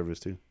streaming service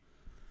too.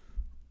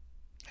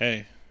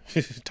 Hey,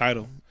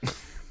 title.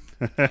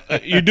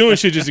 You're doing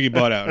shit just to get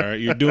bought out, all right?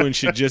 You're doing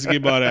shit just to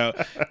get bought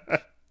out.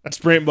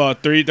 Sprint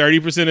bought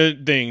 30% of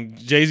the thing.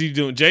 Jay-Z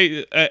doing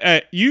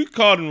you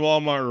called in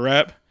Walmart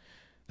rap.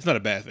 It's not a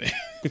bad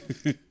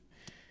thing.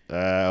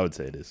 I would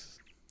say it is.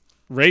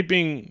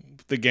 Raping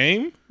the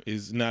game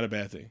is not a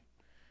bad thing.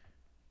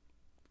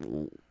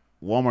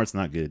 Walmart's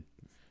not good.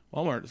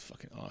 Walmart is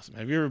fucking awesome.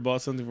 Have you ever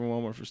bought something from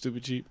Walmart for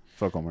stupid cheap?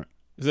 Fuck Walmart.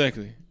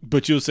 Exactly.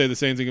 But you'll say the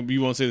same thing.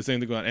 You won't say the same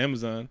thing on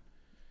Amazon.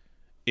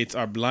 It's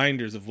our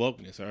blinders of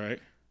wokeness, all right?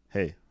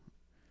 Hey,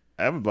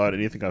 I haven't bought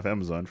anything off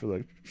Amazon for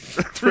like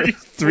three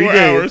 3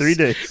 hours. 3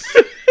 days.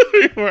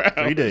 4 hours.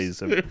 3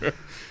 days.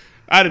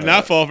 I did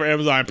not fall for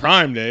Amazon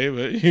Prime Day,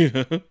 but you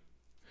know.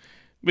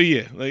 But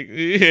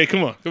yeah,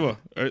 come on.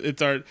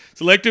 It's our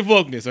selective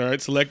wokeness, all right?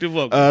 Selective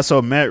wokeness.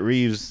 So Matt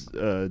Reeves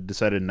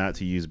decided not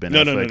to use Ben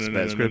Affleck's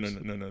bad scripts.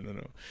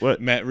 No. What?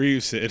 Matt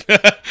Reeves said,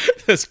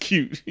 "That's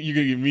cute. You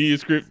gonna give me a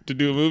script to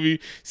do a movie?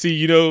 See,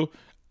 you know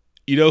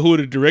who would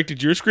have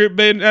directed your script,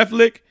 Ben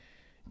Affleck?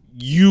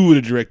 You would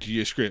have directed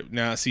your script.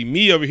 Now, see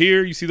me over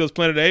here. You see those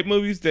Planet of the Apes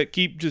movies that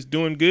keep just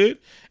doing good,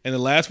 and the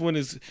last one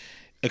is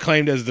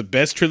acclaimed as the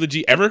best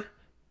trilogy ever.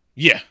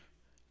 Yeah."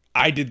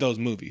 I did those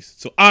movies.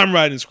 So I'm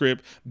writing the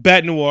script.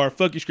 Bat Noir,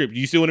 fuck your script.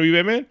 You still want to be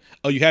Batman?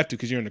 Oh, you have to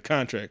because you're in the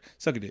contract.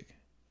 Suck a dick.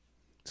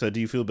 So do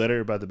you feel better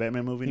about the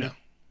Batman movie now? No.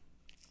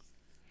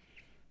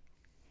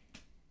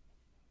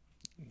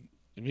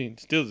 I mean,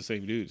 still the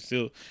same dude.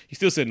 He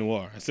still said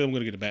Noir. I still am going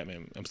to get a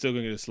Batman. I'm still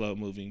going to get a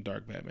slow-moving,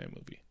 dark Batman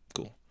movie.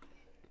 Cool.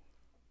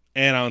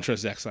 And I don't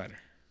trust Zack Snyder.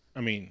 I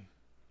mean,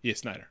 yeah,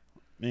 Snyder.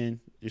 Man,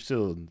 you're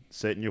still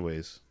set in your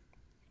ways.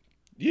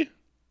 Yeah.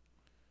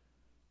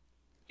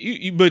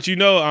 But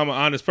I'm an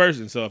honest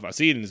person, so if I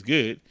see it and it's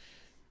good,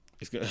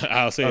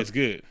 I'll say it's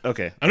good.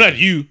 Okay. I'm not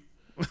you.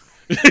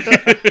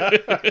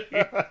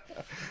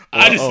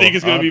 I just think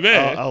it's gonna be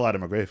bad. I'll lie to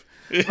my grave.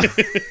 I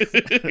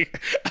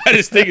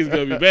just think it's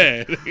gonna be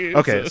bad.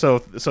 Okay,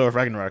 so if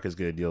Ragnarok is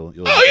good, you'll.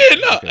 Oh yeah,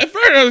 no. Okay. At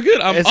first I was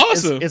good. I'm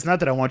awesome. It's not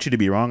that I want you to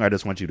be wrong. I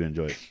just want you to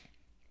enjoy it.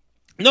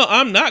 No,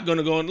 I'm not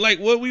gonna go on. Like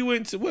what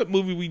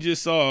movie we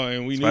just saw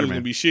and we knew it was gonna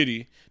be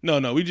shitty.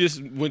 No, we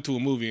just went to a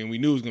movie and we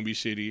knew it was gonna be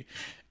shitty.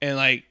 And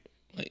like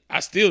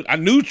I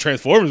knew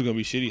Transformers was gonna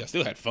be shitty. I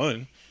still had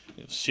fun.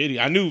 It was shitty.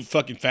 I knew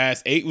fucking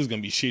Fast 8 was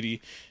gonna be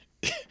shitty.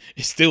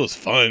 It still was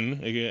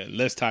fun. Again,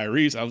 less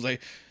Tyrese. I was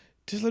like,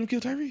 just let him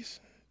kill Tyrese.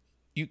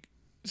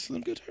 Just let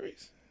him kill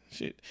Tyrese.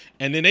 Shit.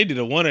 And then they did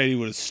a 180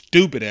 with a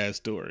stupid ass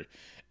story.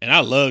 And I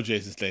love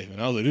Jason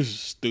Statham. I was like, this is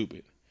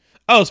stupid.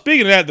 Oh,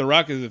 speaking of that, The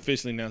Rock has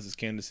officially announced his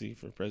candidacy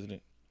for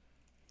president.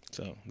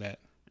 So that.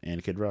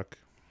 And Kid Rock.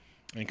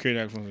 And Kid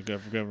Rock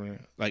for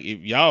governor. Like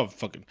if y'all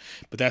fucking,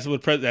 but that's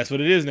what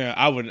it is now.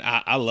 I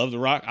love The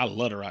Rock. I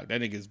love The Rock.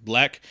 That nigga's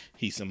black.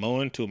 He's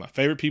Samoan. Two of my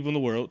favorite people in the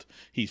world.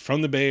 He's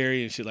from the Bay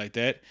Area and shit like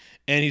that.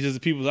 And he does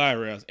the people's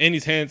eyebrows. And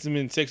he's handsome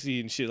and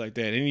sexy and shit like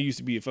that. And he used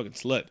to be a fucking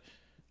slut.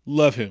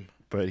 Love him.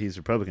 But he's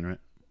Republican, right?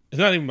 It's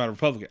not even about a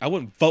Republican. I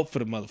wouldn't vote for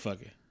the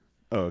motherfucker.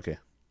 Oh, okay.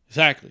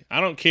 Exactly.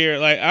 I don't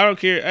care. I don't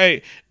care.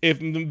 Hey, if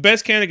the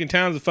best candidate in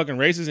town is a fucking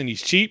racist and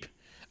he's cheap,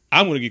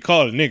 I'm gonna get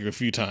called a nigger a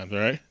few times. All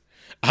right.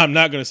 I'm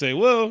not going to say,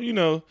 well,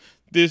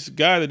 this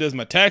guy that does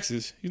my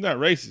taxes, he's not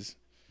racist.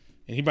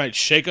 And he might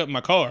shake up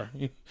my car.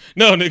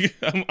 No,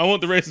 nigga, I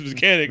want the racist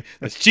mechanic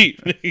that's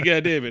cheap.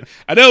 God damn it.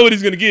 I know what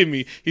he's going to give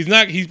me. He's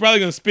probably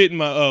going to spit in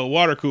my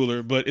water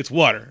cooler, but it's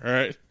water, all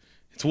right?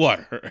 It's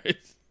water, all right?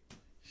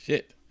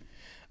 Shit.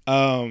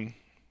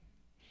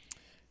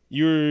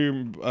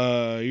 You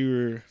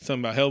were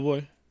something about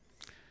Hellboy?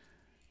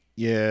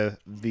 Yeah,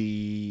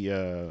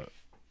 the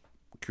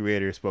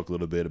creator spoke a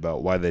little bit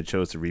about why they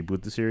chose to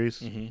reboot the series.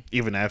 Mm-hmm.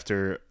 Even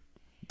after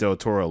Del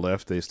Toro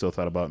left, they still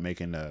thought about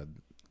giving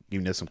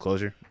it some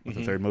closure with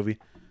the third movie.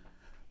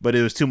 But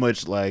it was too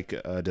much like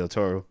Del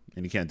Toro,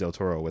 and you can't Del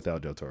Toro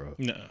without Del Toro.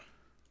 No.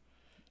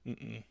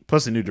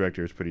 Plus, the new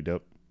director is pretty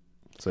dope.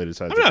 So they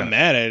decided. I'm not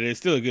mad at it. It's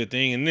still a good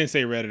thing. And then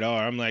say rated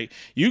R. I'm like,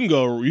 you can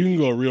go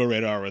real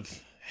rated R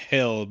with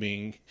hell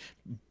being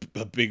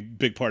a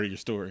big part of your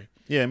story.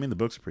 Yeah, I mean the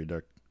books are pretty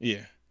dark.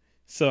 Yeah.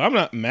 So I'm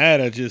not mad.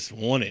 I just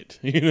want it.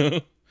 You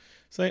know,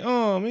 it's like,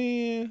 oh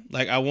man,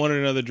 like I wanted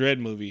another Dredd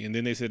movie, and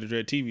then they said the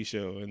Dredd TV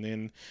show, and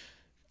then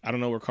I don't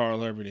know where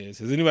Carl Urban is.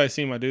 Has anybody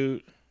seen my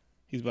dude?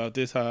 He's about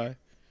this high.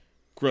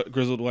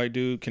 Grizzled white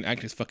dude can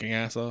act his fucking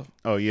ass off.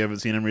 Oh, you haven't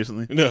seen him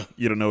recently? No.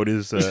 You don't know what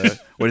he's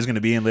going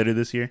to be in later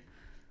this year?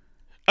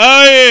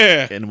 Oh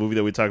yeah, In a movie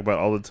that we talk about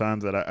all the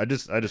time that I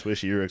just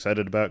wish you were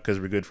excited about because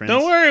we're good friends.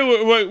 don't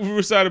worry. We're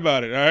excited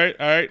about it.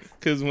 All right.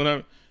 Because when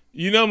I'm,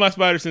 my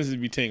spider senses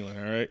be tingling.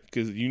 All right.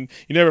 Because you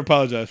never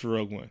apologize for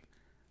Rogue One.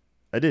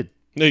 I did.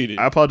 No, you didn't.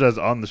 I apologize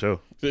on the show.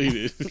 No, you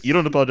did. You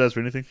don't apologize for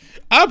anything?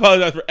 I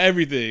apologize for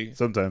everything.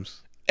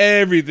 Sometimes.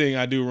 Everything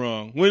I do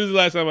wrong. When was the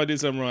last time I did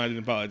something wrong? I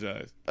didn't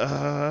apologize.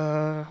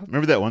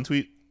 Remember that one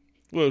tweet?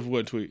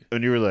 What tweet?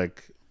 When you were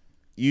like,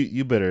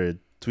 you better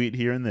tweet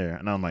here and there.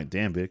 And I'm like,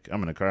 damn, Vic,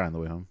 I'm going to cry on the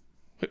way home.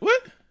 Wait,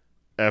 what?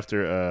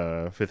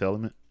 After Fifth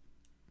Element.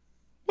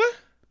 What?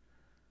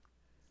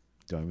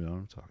 Don't even know what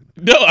I'm talking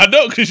about. No, I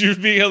don't, because you're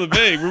being hella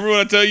vague. Remember when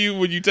I tell you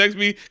when you text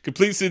me,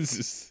 complete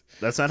sentences.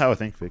 That's not how I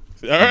think, Vic.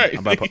 All right.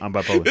 I'm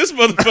bipolar. This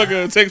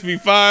motherfucker texts me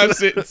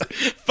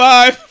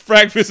 5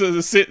 fragments of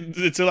a sentence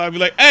until I be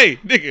like, hey,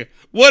 nigga,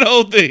 what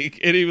whole thing?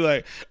 And he be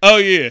like, oh,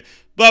 yeah,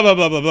 blah, blah,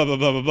 blah, blah, blah, blah,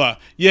 blah, blah, blah.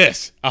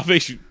 Yes, I'll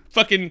fix you.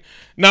 Fucking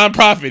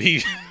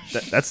nonprofit.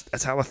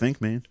 That's how I think,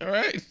 man. All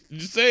right.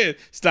 Just saying.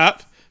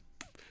 Stop.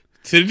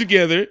 Sit it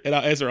together, and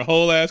I'll answer a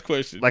whole ass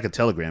question. Like a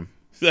telegram.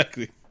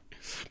 Exactly.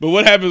 But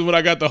what happens when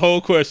I got the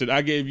whole question?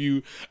 I gave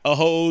you a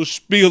whole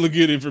spiel of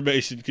good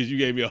information because you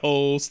gave me a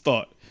whole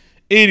thought.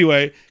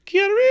 Anyway,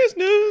 Keanu Reeves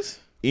news.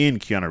 In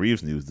Keanu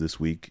Reeves news this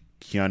week,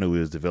 Keanu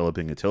is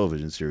developing a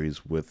television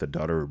series with the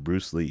daughter of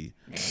Bruce Lee.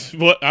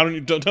 What?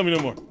 Don't tell me no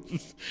more.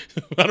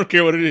 I don't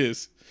care what it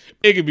is.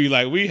 It could be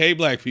like, we hate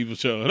black people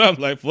show. And I'm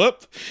like,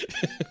 whoop.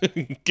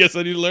 Guess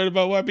I need to learn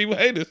about why people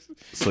hate us.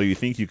 So you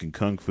think you can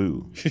kung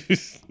fu?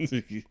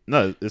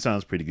 No, it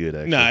sounds pretty good,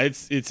 actually. Nah,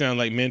 it sounds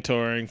like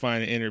mentoring,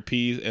 finding inner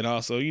peace, and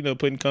also,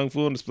 putting kung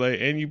fu on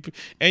display.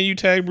 And you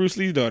tag Bruce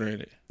Lee's daughter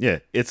in it. Yeah,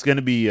 it's going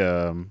to be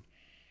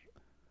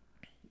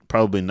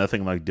probably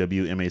nothing like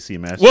WMAC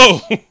Masters. Whoa!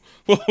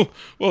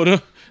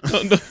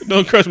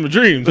 Don't crush my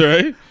dreams, all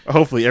right?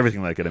 Hopefully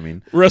everything like it, I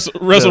mean. Russell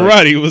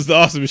Roddy was the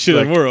awesomest shit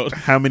in the world.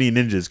 How many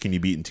ninjas can you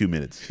beat in 2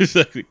 minutes?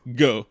 Exactly.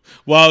 Go.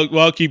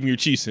 While keeping your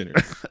chi center.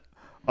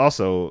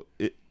 Also,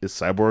 is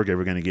Cyborg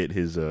ever going to get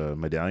his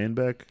medallion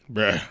back?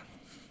 Bro.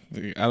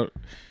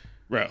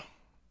 Bro.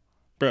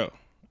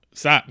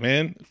 Stop,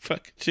 man.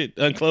 Fuck shit.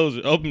 Unclose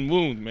it. Open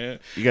wounds, man.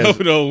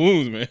 Open old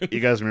wounds, man.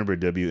 You guys remember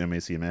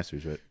WMAC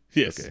Masters, right?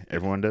 Yes. Okay.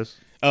 Everyone does?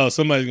 Oh,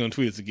 somebody's going to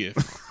tweet us a gift.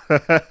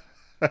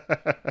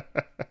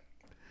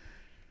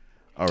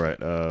 All right.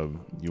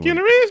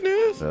 Keanu Reeves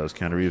news. That was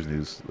Keanu Reeves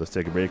news. Let's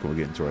take a break and we'll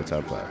get into our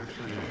top 5.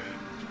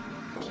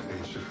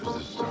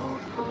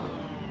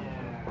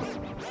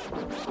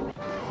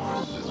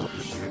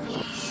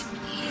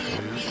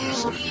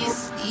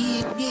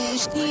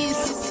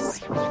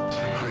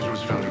 Hydra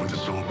was founded with the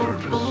sole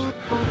purpose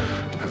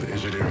of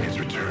engineering its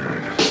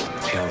return.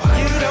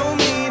 You don't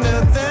mean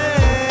a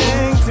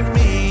thing to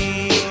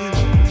me.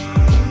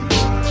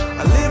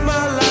 I live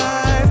my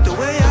life the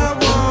way I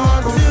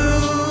want to.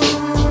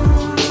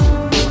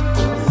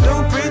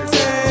 Don't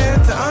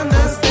pretend to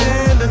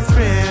understand the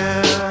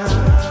thrill.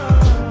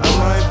 I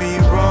might be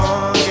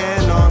wrong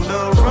and on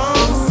the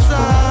wrong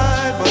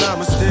side, but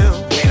I'm still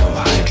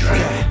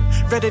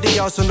ready to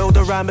also know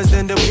the rhyme is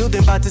in the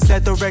building. About to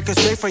set the record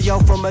straight for y'all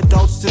from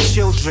adults to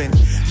children.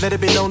 Let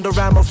it be known the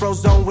rhyme of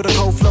Frozone with a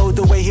cold flow.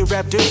 The way he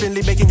rap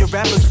differently, making your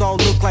rappers all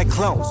look like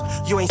clones.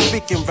 You ain't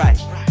speaking right.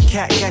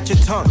 Cat, catch your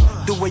tongue.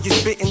 The way you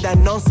spitting that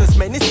nonsense,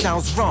 man, it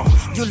sounds wrong.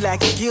 You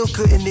lack skill,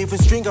 couldn't even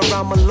string a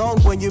rhyme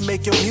along. When you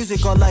make your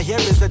music, all I hear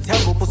is a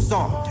terrible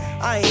song.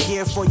 I ain't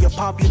here for your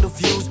popular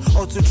views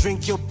or to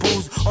drink your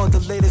booze on the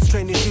latest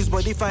training shoes.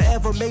 But if I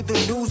ever make the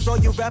news, all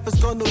you rappers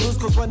gonna lose.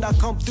 Cause when I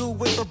come through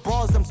with the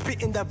bars, I'm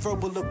spitting that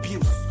verbal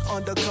abuse.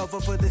 Undercover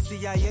for the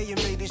CIA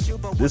invading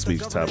shoot. This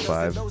week's top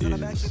 5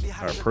 is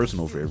our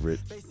personal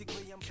favorite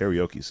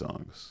karaoke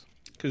songs.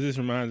 Because this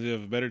reminds me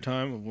of a better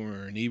time of when we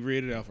were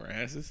inebriated off our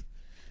asses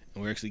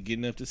and we're actually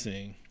getting up to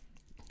sing.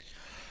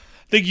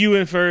 I think you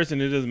went first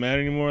and it doesn't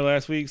matter anymore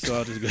last week, so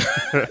I'll just go.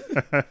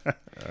 All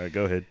right,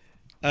 go ahead.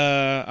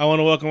 I want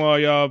to welcome all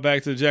y'all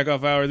back to the Jack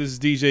Off Hour. This is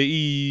DJ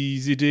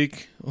Easy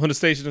Dick on the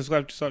station to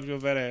slap your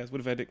fat ass.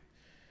 What if I dick?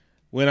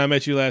 When I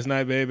met you last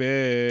night,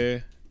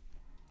 baby.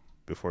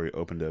 Before you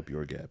opened up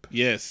your gap.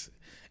 Yes.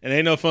 And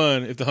ain't no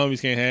fun if the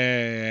homies can't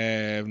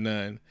have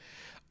none.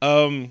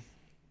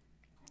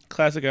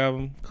 Classic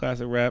album,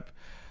 classic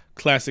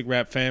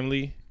rap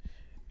family.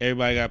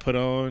 Everybody got put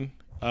on.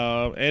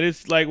 And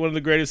it's like one of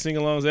the greatest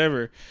sing-alongs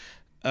ever.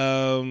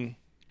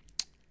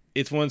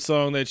 It's one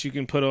song that you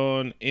can put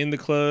on in the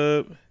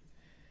club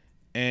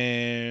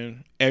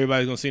and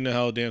everybody's going to sing the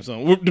whole damn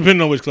song. Depending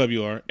on which club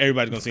you are,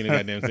 everybody's going to sing the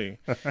goddamn thing.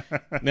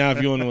 Now,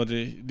 if you want to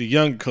the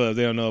young clubs,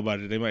 they don't know about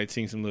it. They might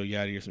sing some Lil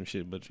Yachty or some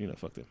shit, but,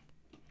 fuck them.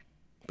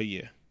 But,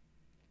 yeah.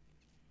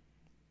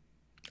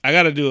 I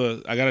gotta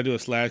do a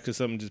slash because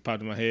something just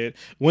popped in my head.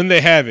 When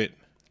they have it.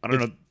 I don't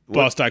know.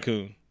 Boss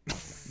Tycoon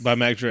by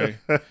Mac Dre.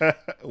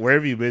 Where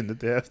have you been that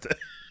they have to?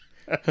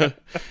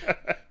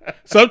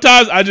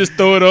 Sometimes I just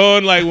throw it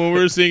on, like when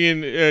we're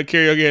singing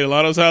karaoke at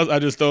Alano's house. I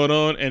just throw it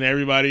on, and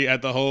everybody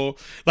at the whole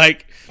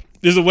like.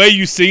 There's a way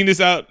you sing this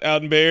out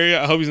in Bay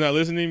Area. I hope he's not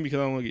listening because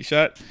I don't want to get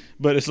shot.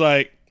 But it's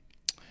like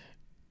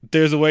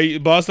there's a way.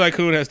 Boss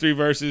Tycoon has 3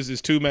 verses.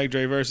 There's 2 Mac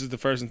Dre verses, the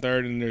first and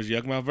third, and then there's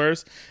Yuck Mouth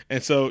verse.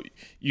 And so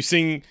you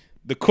sing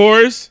the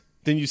chorus,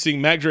 then you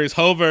sing Mac Dre's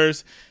whole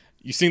verse.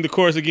 You sing the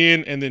chorus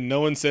again, and then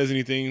no one says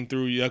anything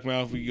through Yuck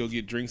Mouth. We go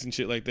get drinks and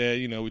shit like that.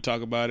 You know, we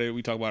talk about it.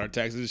 We talk about our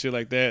taxes and shit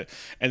like that.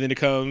 And then it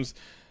comes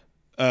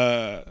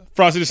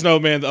Frosty the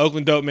Snowman, the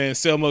Oakland Dope Man,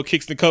 Selmo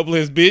kicks the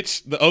Copeland's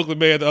bitch, the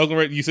Oakland Man, the Oakland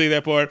Red. You say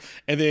that part,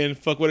 and then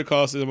fuck what it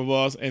costs is my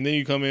boss. And then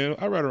you come in.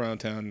 I ride around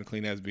town in the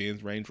clean ass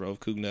Benz, Range Rover,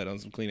 Coug Nut on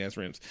some clean ass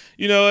rims.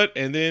 You know what?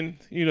 And then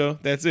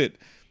that's it.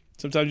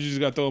 Sometimes you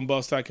just got to throw in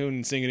Boss Tycoon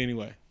and sing it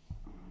anyway.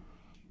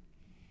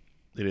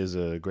 It is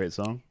a great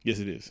song. Yes,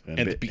 it is. And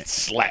the beat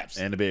slaps.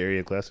 And a Bay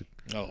Area classic.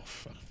 Oh,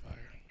 fuck fire.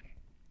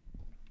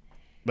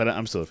 But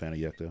I'm still a fan of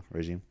Yuck, though.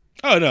 Regime.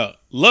 Oh, no.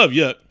 Love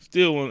Yuck.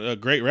 Still a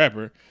great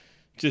rapper.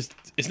 Just,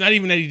 it's not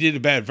even that he did a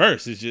bad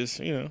verse. It's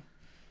just, Mac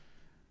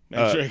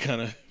Dre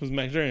kind of was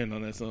Mac Dre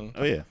on that song.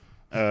 Oh, yeah.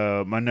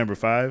 My number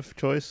 5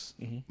 choice,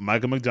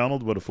 Michael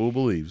McDonald, What a Fool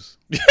Believes.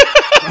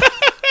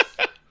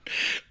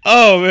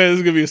 Oh, man, this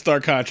is going to be a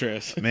stark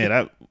contrast.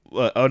 Man,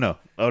 oh, no.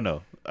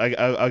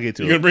 I'll get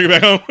to it. You gonna bring it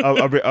back home?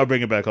 I'll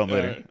bring it back home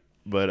later. Right.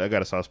 But I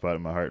got a soft spot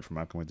in my heart for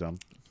Michael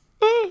McDonald.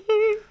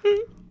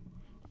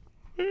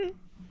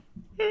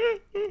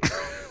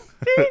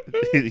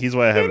 He's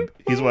why I have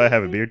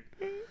a beard.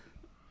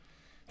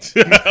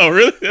 Oh,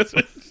 really? That's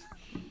what...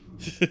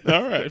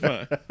 All right,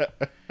 fine.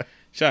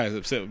 Shy is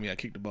upset with me. I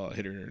kicked the ball,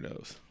 hit her in her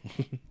nose.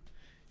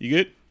 You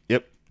good?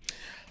 Yep.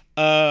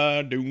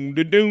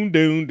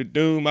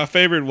 Doom. My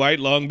favorite white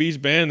Long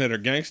Beach band that are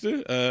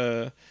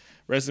gangster.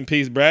 Rest in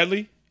peace,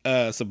 Bradley.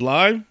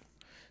 Sublime.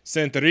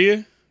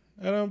 Santeria.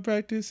 I don't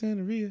practice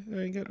Santeria.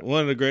 I ain't got it.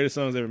 One of the greatest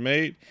songs ever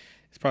made.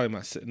 It's probably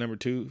my number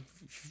 2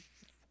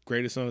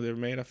 greatest songs ever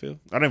made, I feel.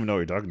 I don't even know what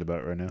you're talking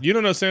about right now. You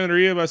don't know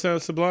Santeria by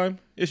Sublime?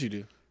 Yes, you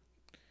do.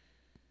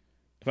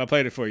 If I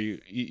played it for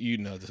you, you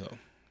know the song.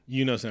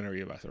 You know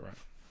Santeria by Sublime.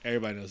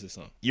 Everybody knows this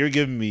song. You're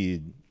giving me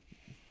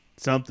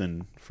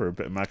something for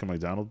Michael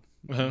McDonald,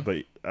 but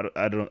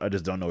I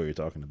just don't know what you're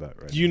talking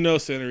about right You know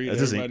Santeria.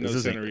 Everybody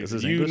knows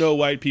Santeria. You know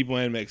white people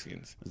and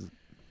Mexicans.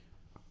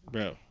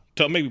 Bro,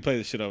 don't make me play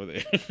this shit over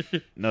there.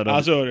 No,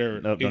 I'll show it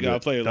there. No, I'll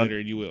play it later,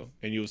 and you will.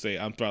 And you will say,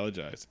 I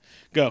apologize.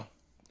 Go.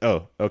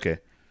 Oh, okay.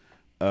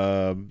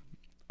 R.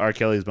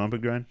 Kelly's Bump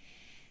and Grind.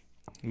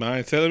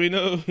 Mind telling me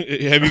no?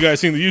 Have you guys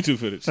seen the YouTube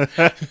footage?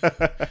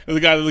 There's a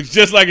guy that looks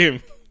just like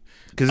him.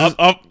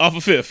 Off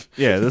of Fifth.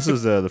 Yeah, this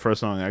is the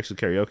first song I actually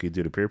karaoke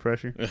due to peer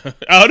pressure.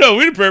 Oh no,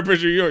 we didn't peer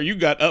pressure you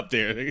got up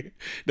there.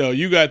 No,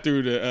 you got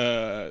through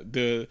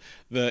the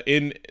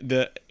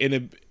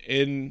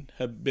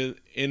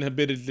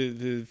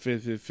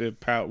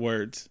inhibited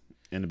words.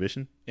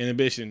 Inhibition.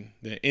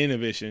 The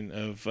inhibition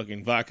of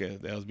fucking vodka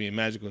that was being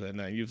magical that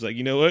night. You was like,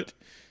 you know what?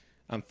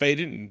 I'm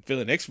faded and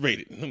feeling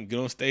X-rated. I'm gonna get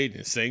on stage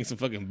and sing some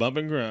fucking bump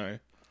and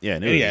grind. Yeah,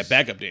 and he had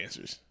backup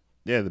dancers.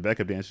 Yeah, the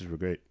backup dancers were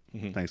great.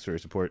 Thanks for your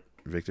support,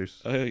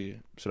 Victor's. Oh hell yeah!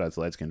 Shout out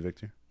to Light Skin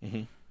Victor.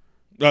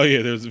 Oh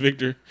yeah, there was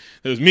Victor,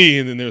 there was me,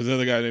 and then there was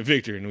another guy named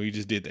Victor, and we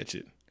just did that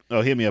shit.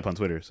 Oh, hit me up on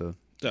Twitter. So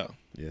yeah,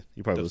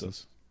 you probably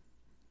listen.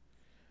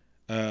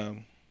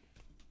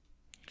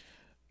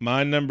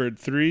 My number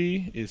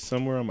 3 is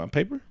somewhere on my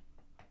paper.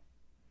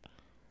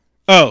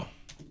 Oh,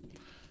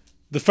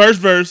 the first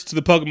verse to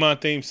the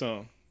Pokemon theme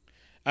song.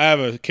 I have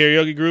a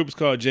karaoke group. It's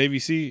called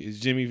JVC. It's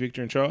Jimmy,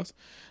 Victor, and Charles.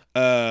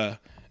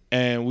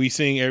 And we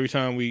sing every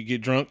time we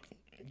get drunk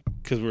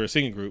because we're a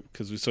singing group.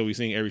 So we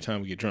sing every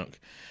time we get drunk.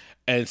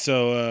 And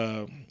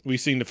so we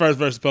sing the first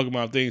verse of the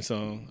Pokemon theme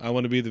song. I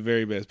want to be the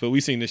very best. But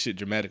we sing this shit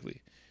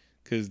dramatically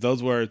because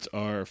those words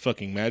are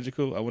fucking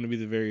magical. I want to be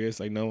the very best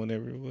like no one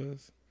ever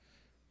was.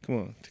 Come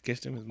on, to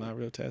catch them is my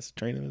real task.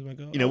 Train them is my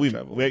goal. You know, we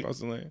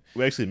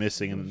actually missed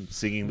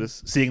seeing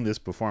this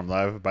performed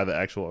live by the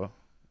actual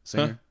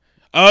singer.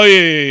 Huh? Oh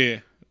yeah.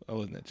 I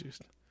wasn't that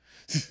juiced.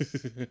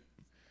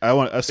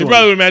 It's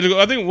probably magical.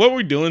 I think what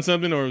we're doing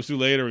something, or it was too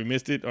late, or we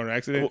missed it, or an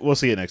accident. We'll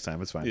see it next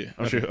time. It's fine. Yeah,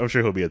 I'm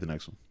sure he'll be at the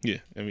next one. Yeah,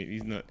 I mean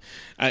he's not.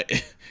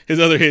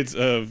 His other hits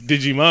of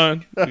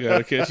Digimon, you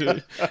gotta catch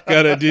it.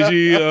 Got a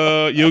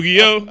Digi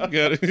Yu-Gi-Oh.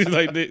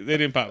 Like they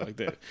didn't pop like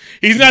that.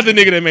 He's not the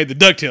nigga that made the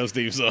DuckTales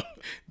theme song.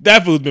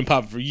 That fool's been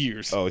popping for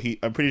years. Oh,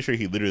 I'm pretty sure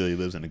he literally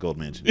lives in a gold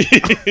mansion.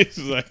 It's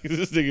like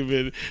this nigga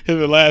been in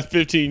the last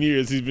 15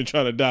 years. He's been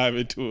trying to dive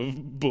into a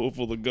bowl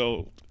full of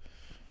gold.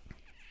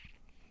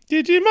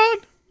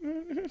 Digimon.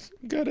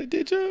 Got a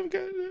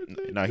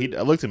Digimon. No, I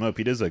looked him up.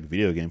 He does like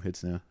video game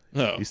hits now.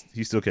 Oh,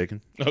 he's still kicking.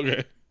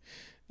 Okay.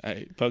 All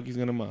right, Pokey's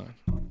gonna mine.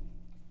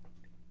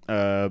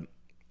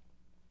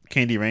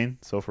 Candy Rain,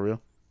 So For Real.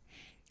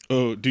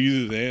 Oh, do you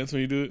do the dance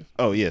when you do it?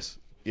 Oh yes.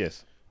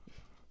 That's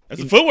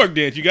a footwork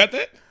dance. You got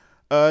that?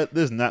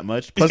 There's not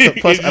much.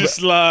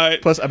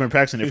 Slide. Plus, I've been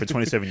practicing it for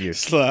 27 years.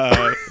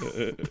 Slide.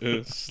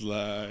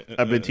 Slide.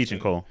 I've been teaching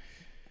Cole.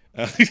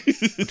 I'm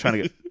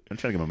trying to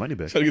get my money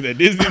back. Trying to get that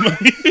Disney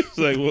money. It's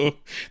like, well,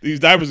 these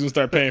diapers gonna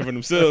start paying for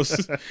themselves.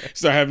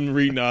 Start having them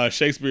reading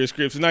Shakespeare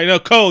scripts. And now,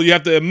 Cole, you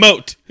have to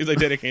emote. He's like,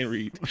 Dad, I can't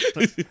read.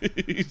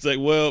 He's like,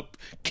 well,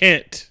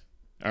 can't.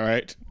 All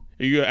right.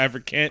 Are you an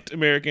African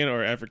American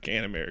or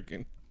African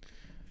American?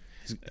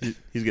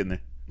 He's getting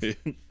there.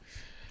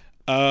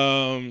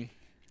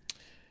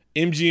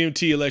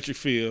 MGMT Electric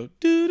Feel.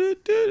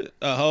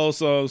 A whole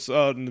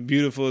song, the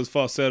beautifulest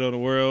falsetto in the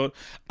world.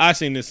 I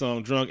sing this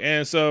song drunk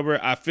and sober.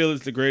 I feel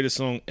it's the greatest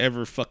song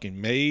ever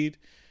fucking made.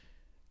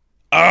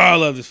 Oh, I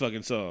love this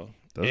fucking song.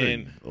 Those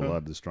are a lot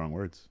of the strong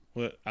words.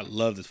 What? I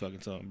love this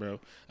fucking song, bro.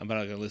 I'm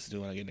not gonna listen to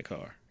it when I get in the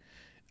car.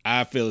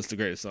 I feel it's the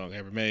greatest song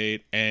ever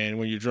made. And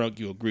when you're drunk,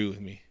 you'll agree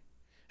with me.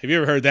 Have you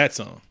ever heard that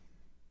song?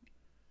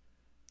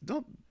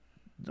 Don't.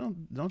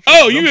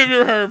 Oh, you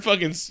haven't heard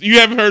you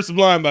haven't heard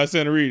Sublime by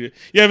Santa Rita.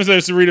 You haven't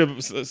heard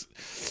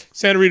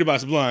Santa Rita by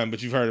Sublime,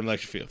 but you've heard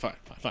Electric Feel. Fine.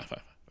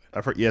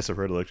 I've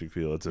heard Electric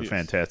Feel. It's a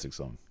fantastic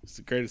song. It's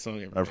the greatest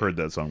song ever. I've heard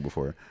that song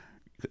before.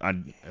 I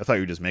thought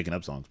you were just making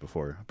up songs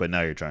before, but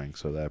now you're trying,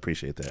 so I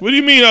appreciate that. What do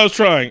you mean I was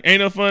trying?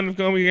 Ain't no fun if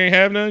we ain't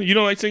have none? You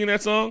don't like singing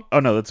that song? Oh,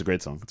 no, that's a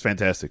great song. It's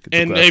fantastic. It's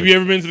and have you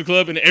ever been to the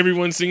club and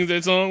everyone sings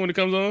that song when it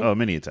comes on? Oh,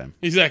 many a time.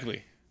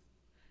 Exactly.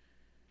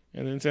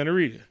 And then Santa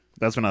Rita.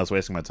 That's when I was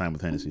wasting my time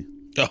with Hennessy.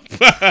 Oh,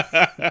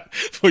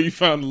 before you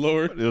found the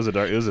Lord. It was a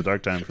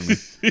dark time for me.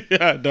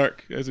 Yeah,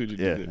 dark. That's what you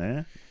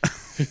did.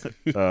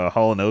 Yeah.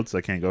 Hall & Oates.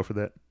 I can't go for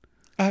that.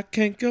 I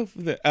can't go for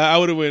that. I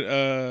would have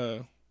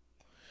went.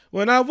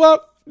 When I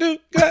walk,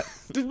 got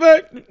to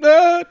back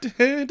to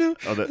handle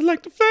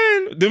like the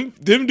fan.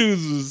 Them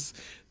dudes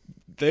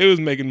they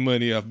was making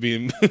money off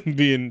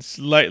being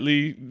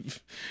slightly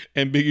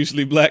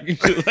ambiguously black and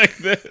shit like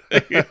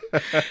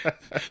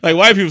that. Like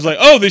white people's like,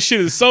 oh, this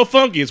shit is so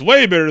funky. It's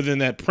way better than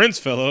that Prince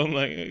fellow. I'm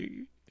like,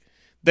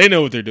 they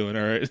know what they're doing,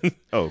 all right.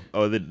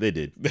 Oh, they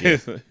did. Yeah.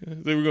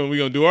 We're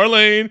gonna do our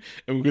lane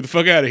and we'll get the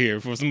fuck out of here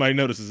before somebody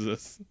notices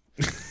us.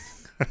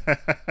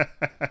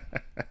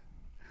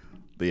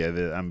 But yeah,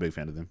 I'm a big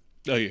fan of them.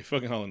 Oh yeah,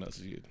 fucking Hall & Oates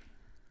is good.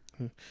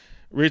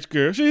 Rich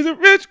girl, she's a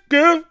rich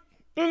girl.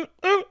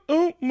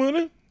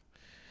 Money.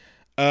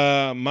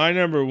 My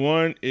number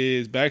one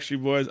is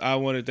Backstreet Boys. I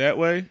Want It That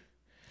Way.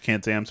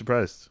 Can't say I'm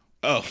surprised.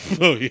 Oh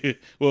yeah.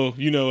 Well,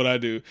 you know what I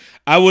do.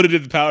 I would have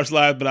did the power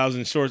slide, but I was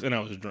in shorts and I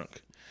was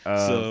drunk.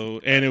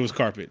 And it was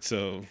carpet.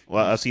 So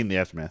well, I've seen the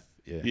aftermath.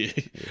 Yeah.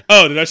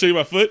 Oh, did I show you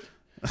my foot?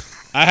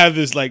 I have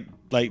this like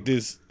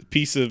this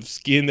piece of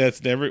skin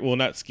that's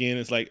not skin.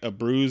 It's like a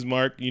bruise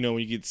mark. You know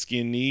when you get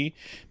skin knee,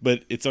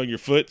 but it's on your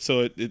foot,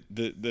 so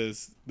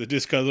the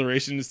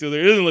discoloration is still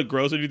there. It doesn't look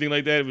gross or anything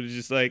like that, but it's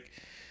just like,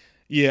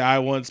 yeah, I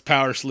once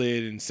power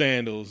slid in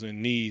sandals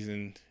and knees,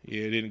 and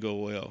yeah, it didn't go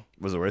well.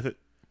 Was it worth it?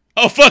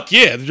 Oh fuck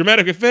yeah! The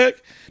dramatic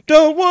effect.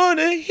 Don't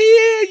wanna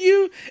hear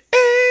you.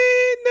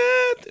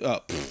 Ain't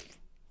nothing.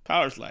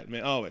 Power slide,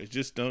 man. Always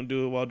just don't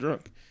do it while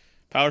drunk.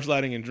 Power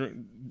sliding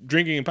and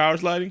drinking and power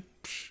sliding.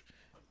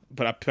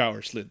 But I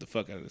power slid the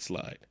fuck out of the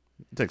slide.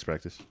 It takes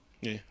practice.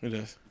 Yeah, it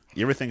does.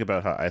 You ever think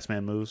about how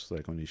Iceman moves,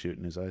 like when he's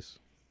shooting his ice?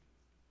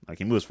 Like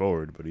he moves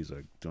forward, but he's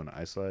like doing an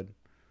ice slide.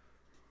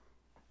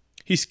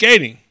 He's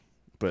skating.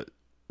 But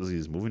is he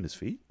just moving his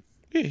feet?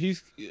 Yeah,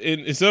 he's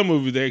in some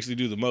movies they actually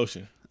do the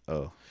motion.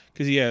 Oh.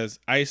 Because he has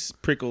ice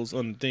prickles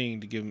on the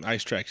thing to give him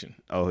ice traction.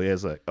 Oh, he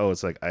has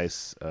it's like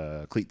ice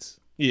cleats.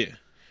 Yeah.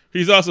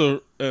 He's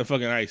also a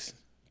fucking ice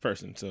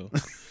person, so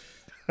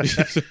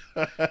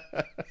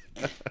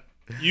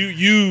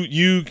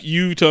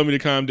You told me to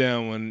calm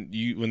down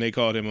when they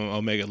called him an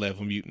Omega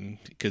level mutant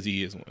because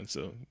he is one.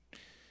 So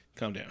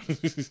calm down.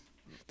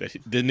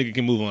 that nigga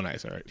can move on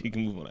ice. All right, he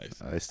can move on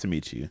ice. Nice to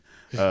meet you.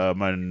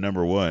 My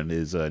number one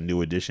is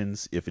New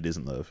Editions. If It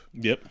Isn't Love.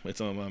 Yep,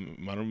 it's on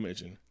my honorable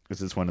mention.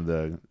 This is one of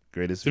the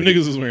greatest. Them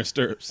niggas was wearing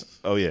stirrups.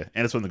 Oh yeah,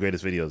 and it's one of the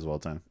greatest videos of all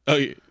time. Oh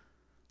yeah,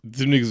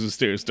 them niggas was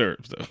staring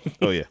stirrups though.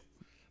 Oh yeah,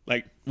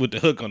 like with the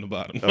hook on the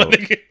bottom. Oh.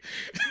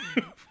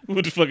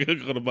 With the fucking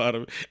hook on the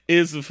bottom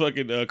is the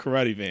fucking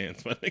karate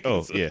Vans. My nigga.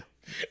 Oh so, yeah,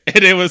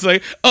 and it was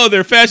like, oh,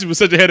 their fashion was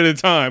such ahead of the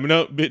time.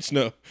 No, bitch,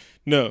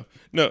 no.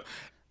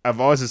 I've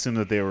always assumed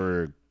that they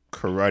were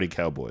karate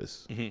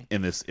cowboys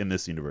in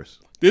this universe.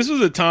 This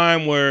was a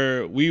time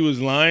where we was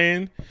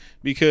lying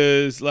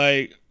because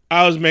like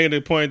I was making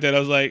the point that I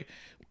was like,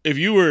 if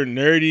you were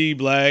nerdy,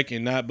 black,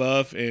 and not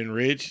buff, and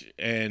rich,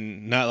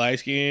 and not light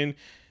skinned,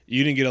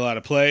 you didn't get a lot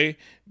of play.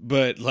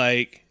 But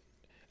like,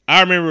 I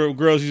remember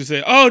girls used to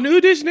say, "Oh, New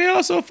Edition, they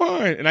all so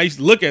fine," and I used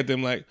to look at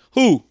them like,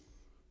 "Who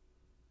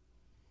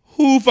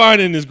fine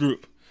in this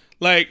group?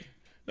 Like,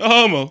 the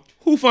homo,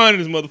 who fine in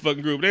this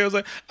motherfucking group?" They was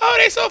like, "Oh,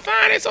 they so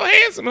fine, they so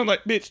handsome." I'm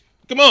like, "Bitch,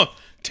 come on,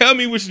 tell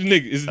me which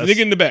nigga is the nigga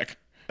in the back."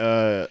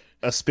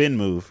 A spin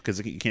move because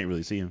you can't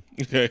really see him.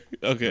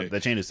 Okay.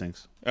 That changes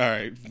things. All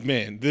right,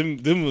 man.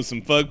 Them was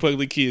some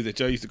fugly kids that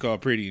y'all used to call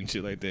pretty and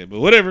shit like that. But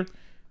whatever.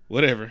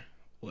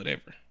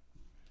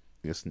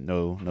 guess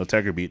no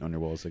Tiger beat on your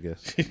walls, I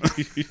guess.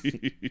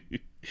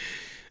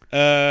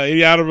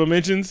 Any honorable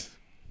mentions?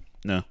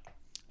 No.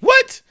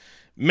 What?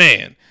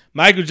 Man,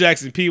 Michael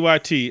Jackson,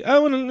 PYT. I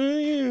want to know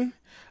you.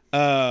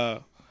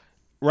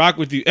 Rock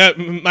with you.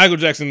 Michael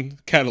Jackson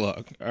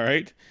catalog. All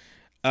right.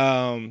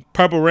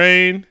 Purple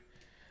Rain.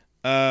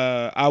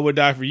 I Would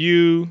Die for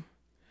You.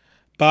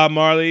 Bob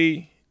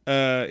Marley.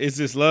 Is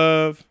This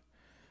Love?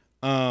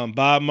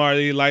 Bob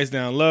Marley, Lights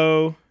Down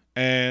Low.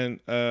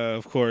 And,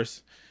 of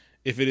course,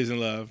 If It Isn't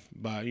Love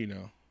by,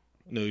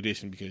 No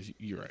Edition, because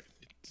you're right.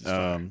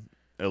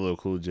 LL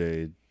Cool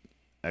J,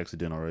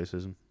 Accidental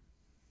Racism.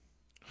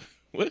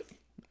 What?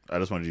 I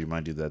just wanted to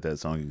remind you that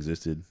song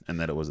existed and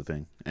that it was a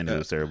thing and it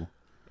was terrible.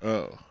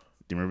 Oh.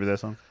 Do you remember that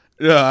song?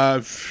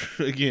 Yeah,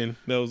 again,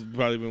 that was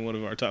probably been one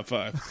of our top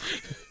 5.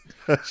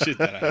 Shit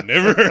that I've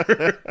never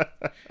heard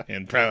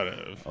and proud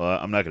of. Well,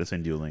 I'm not going to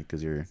send you a link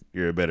because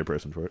you're a better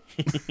person for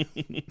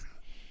it.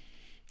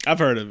 I've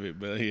heard of it,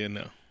 but yeah,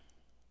 no.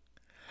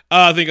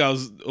 I think I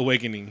was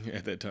awakening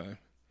at that time.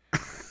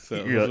 So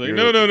I was like,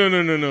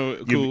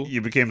 no, cool.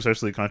 You became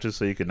socially conscious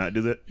so you could not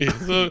do that? Yeah,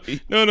 so,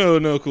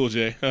 no, cool,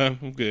 Jay.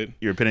 I'm good.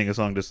 You're pinning a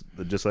song just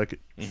like it?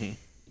 Mm-hmm.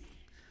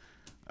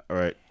 All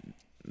right.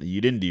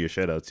 You didn't do your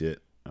shout-outs yet.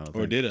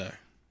 Or did I?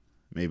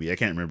 Maybe. I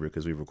can't remember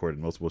because we've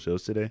recorded multiple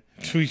shows today.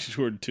 We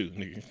recorded 2,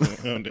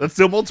 nigga. That's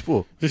still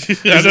multiple.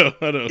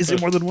 I know. Is it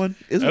more than one?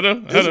 Is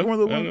it more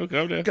than one?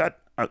 Calm down. God.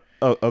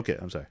 Okay.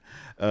 I'm sorry.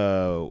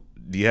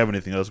 Do you have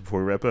anything else before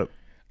we wrap up?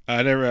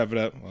 I never wrap it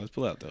up. Well, let's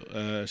pull out,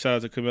 though. Shout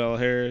out to Kamala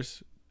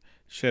Harris,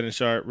 Shannon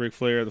Sharp, Ric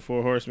Flair, the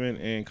 4 Horsemen,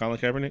 and Colin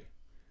Kaepernick.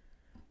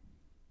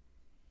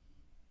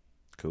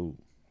 Cool.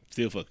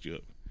 Still fucked you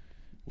up.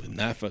 Was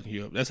not fucking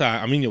you up. That's how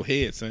I'm in your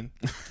head, son.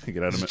 Get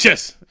out of my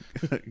chest.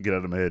 Get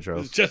out of my head,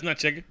 Charles. It's just not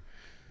checking.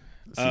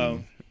 We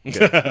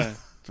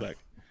Like,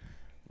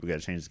 got to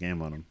change the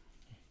game on them.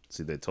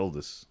 See, they told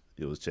us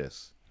it was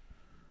chess,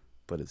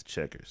 but it's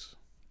checkers.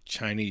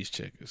 Chinese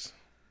checkers.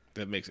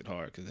 That makes it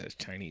hard because it has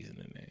Chinese in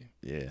the name.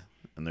 Yeah,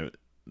 and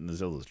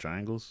there's all those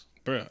triangles.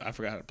 Bro, I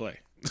forgot how to play.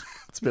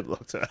 It's been a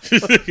long time. I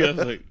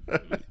was like,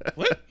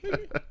 what?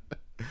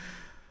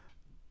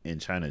 In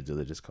China, do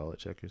they just call it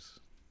checkers?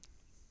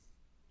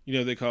 You know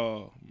what they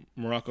call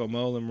Morocco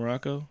mole in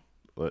Morocco?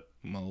 What?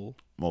 Mole.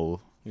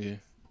 Mole. Yeah.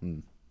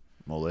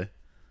 Mole.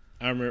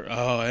 I remember.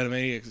 Oh,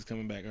 Animaniacs is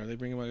coming back. Are they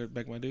bringing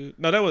back my dude?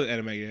 No, that was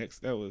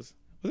Animaniacs. Was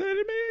that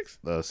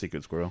Animaniacs?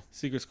 Secret Squirrel.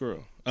 Secret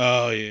Squirrel.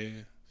 Oh yeah,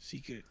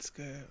 Secret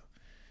Squirrel.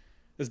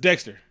 It's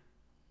Dexter.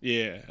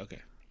 Yeah.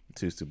 Okay.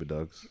 2 Stupid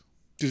Dogs.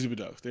 2 Stupid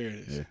Dogs. There it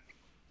is. Yeah.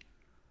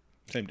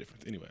 Same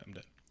difference. Anyway, I'm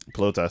done.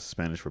 Pelotas is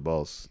Spanish for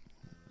balls.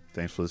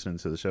 Thanks for listening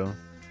to the show.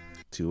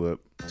 2 up,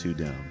 2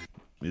 down.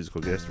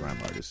 Musical guest, rhyme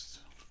artist.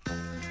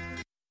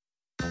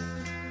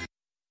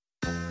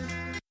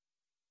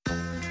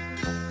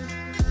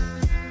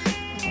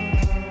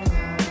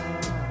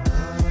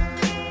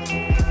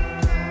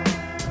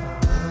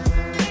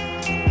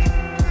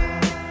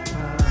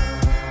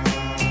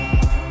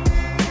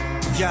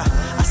 Yeah,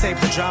 I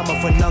save the drama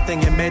for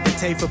nothing and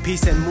meditate for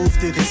peace and move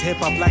through this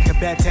hip-hop like a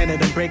bad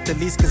tenant and break the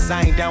lease cause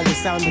I ain't down with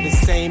sounding the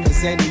same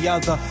as any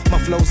other. My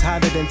flow's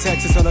hotter than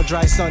Texas on a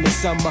dry sunny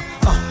summer.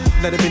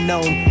 Let it be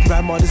known,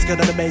 rhyme artist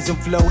got an amazing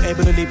flow,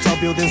 able to leap tall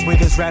buildings with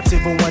his raps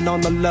even when on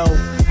the low.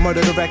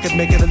 Murder the record,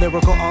 make it a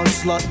lyrical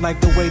onslaught,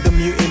 like the way the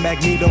mutant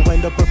Magneto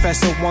and the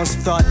professor once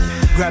thought.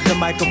 Grab the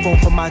microphone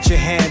from out your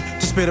hand,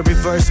 to spit a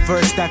reverse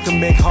verse that can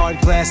make hard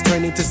glass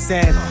turn into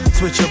sand.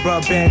 Switch your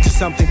broadband to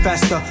something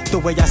faster, the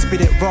way I spit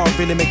it raw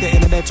really make the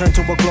internet turn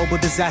to a global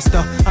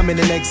disaster. I'm in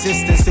an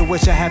existence in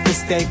which I have to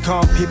stay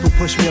calm, people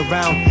push me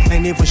around,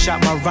 and even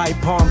shot my right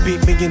palm,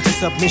 beat me into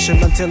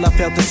submission until I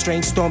felt a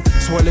strange storm,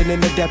 swirling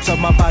in the depths of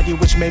my body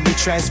which made me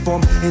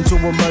transform into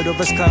a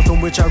murderous cloud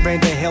from which I ran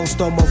the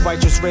hailstorm of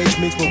righteous rage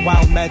mixed with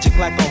wild magic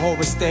like a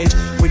horror stage.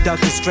 Without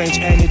the strange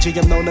energy,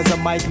 I'm known as a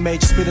mic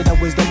mage, spitting that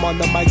wisdom on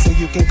the mic so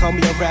you can call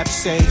me a rap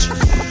sage.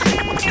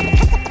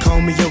 Call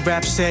me a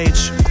rap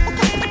sage,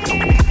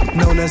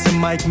 known as a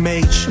mic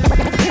mage,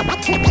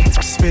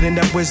 spitting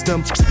that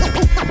wisdom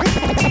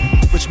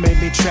which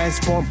made me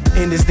transform.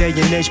 In this day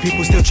and age,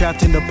 people still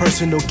trapped in a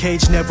personal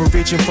cage, never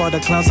reaching for the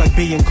clouds like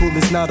being cool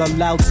is not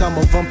allowed. Some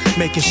of them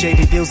making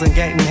shady deals and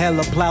getting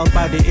hella plowed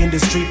by the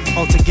industry,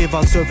 all to give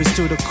out service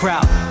to the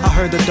crowd. I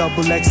heard the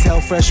double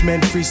XL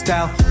freshman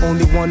freestyle,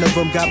 only one of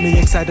them got me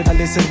excited, I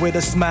listened with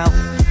a smile.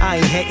 I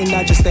ain't hating,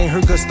 I just ain't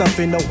heard good stuff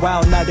in a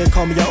while. Now they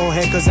call me an old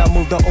head cause I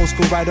moved the old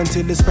school right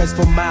until it spreads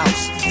for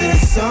miles.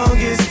 This song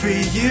is for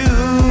you,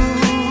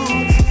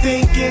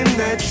 thinking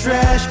that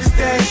trash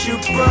that you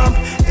bump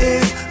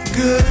is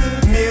good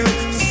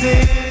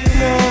music.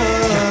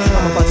 No.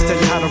 I'm about to tell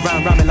you how to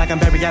rhyme it like I'm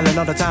Barry Allen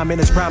all the time in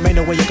his prime. Ain't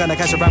no way you're gonna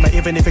catch a rhymer,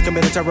 even if you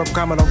commit a terrible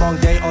crime on the wrong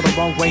day or the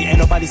wrong way. Ain't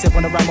nobody said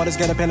when the rhyme is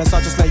gonna pen and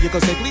start to slay. You gon'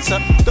 say, please sir,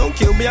 don't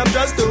kill me, I'm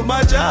just doing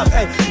my job.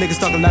 Hey, niggas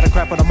talk a lot of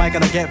crap on the mic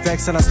and I get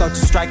vexed and I start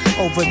to strike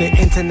over the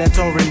internet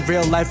or in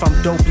real life.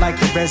 I'm dope like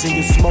the resin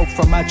you smoke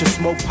from out your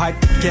smoke pipe.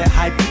 Get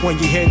hype when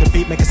you hear the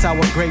beat, make a sour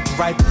grape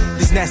ripe.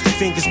 These nasty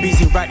fingers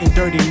busy writing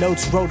dirty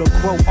notes. Wrote a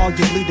quote,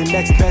 arguably the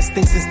next best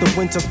thing since the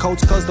winter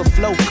coats. Cause the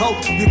flow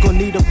cold, you gon'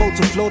 need a boat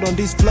to float on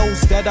these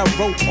flows that I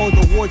wrote. Or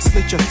the words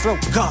slit your throat.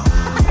 God.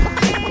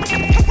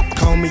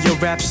 Call me your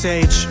rap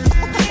sage,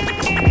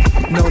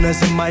 known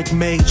as a mic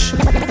mage.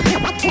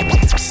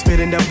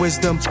 Spitting that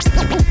wisdom,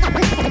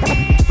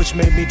 which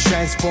made me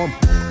transform.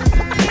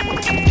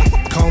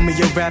 Call me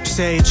your rap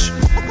sage,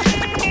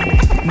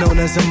 known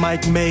as a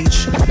mic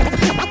mage.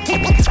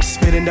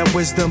 Spitting that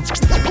wisdom,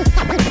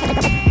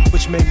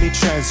 which made me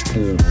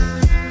transform.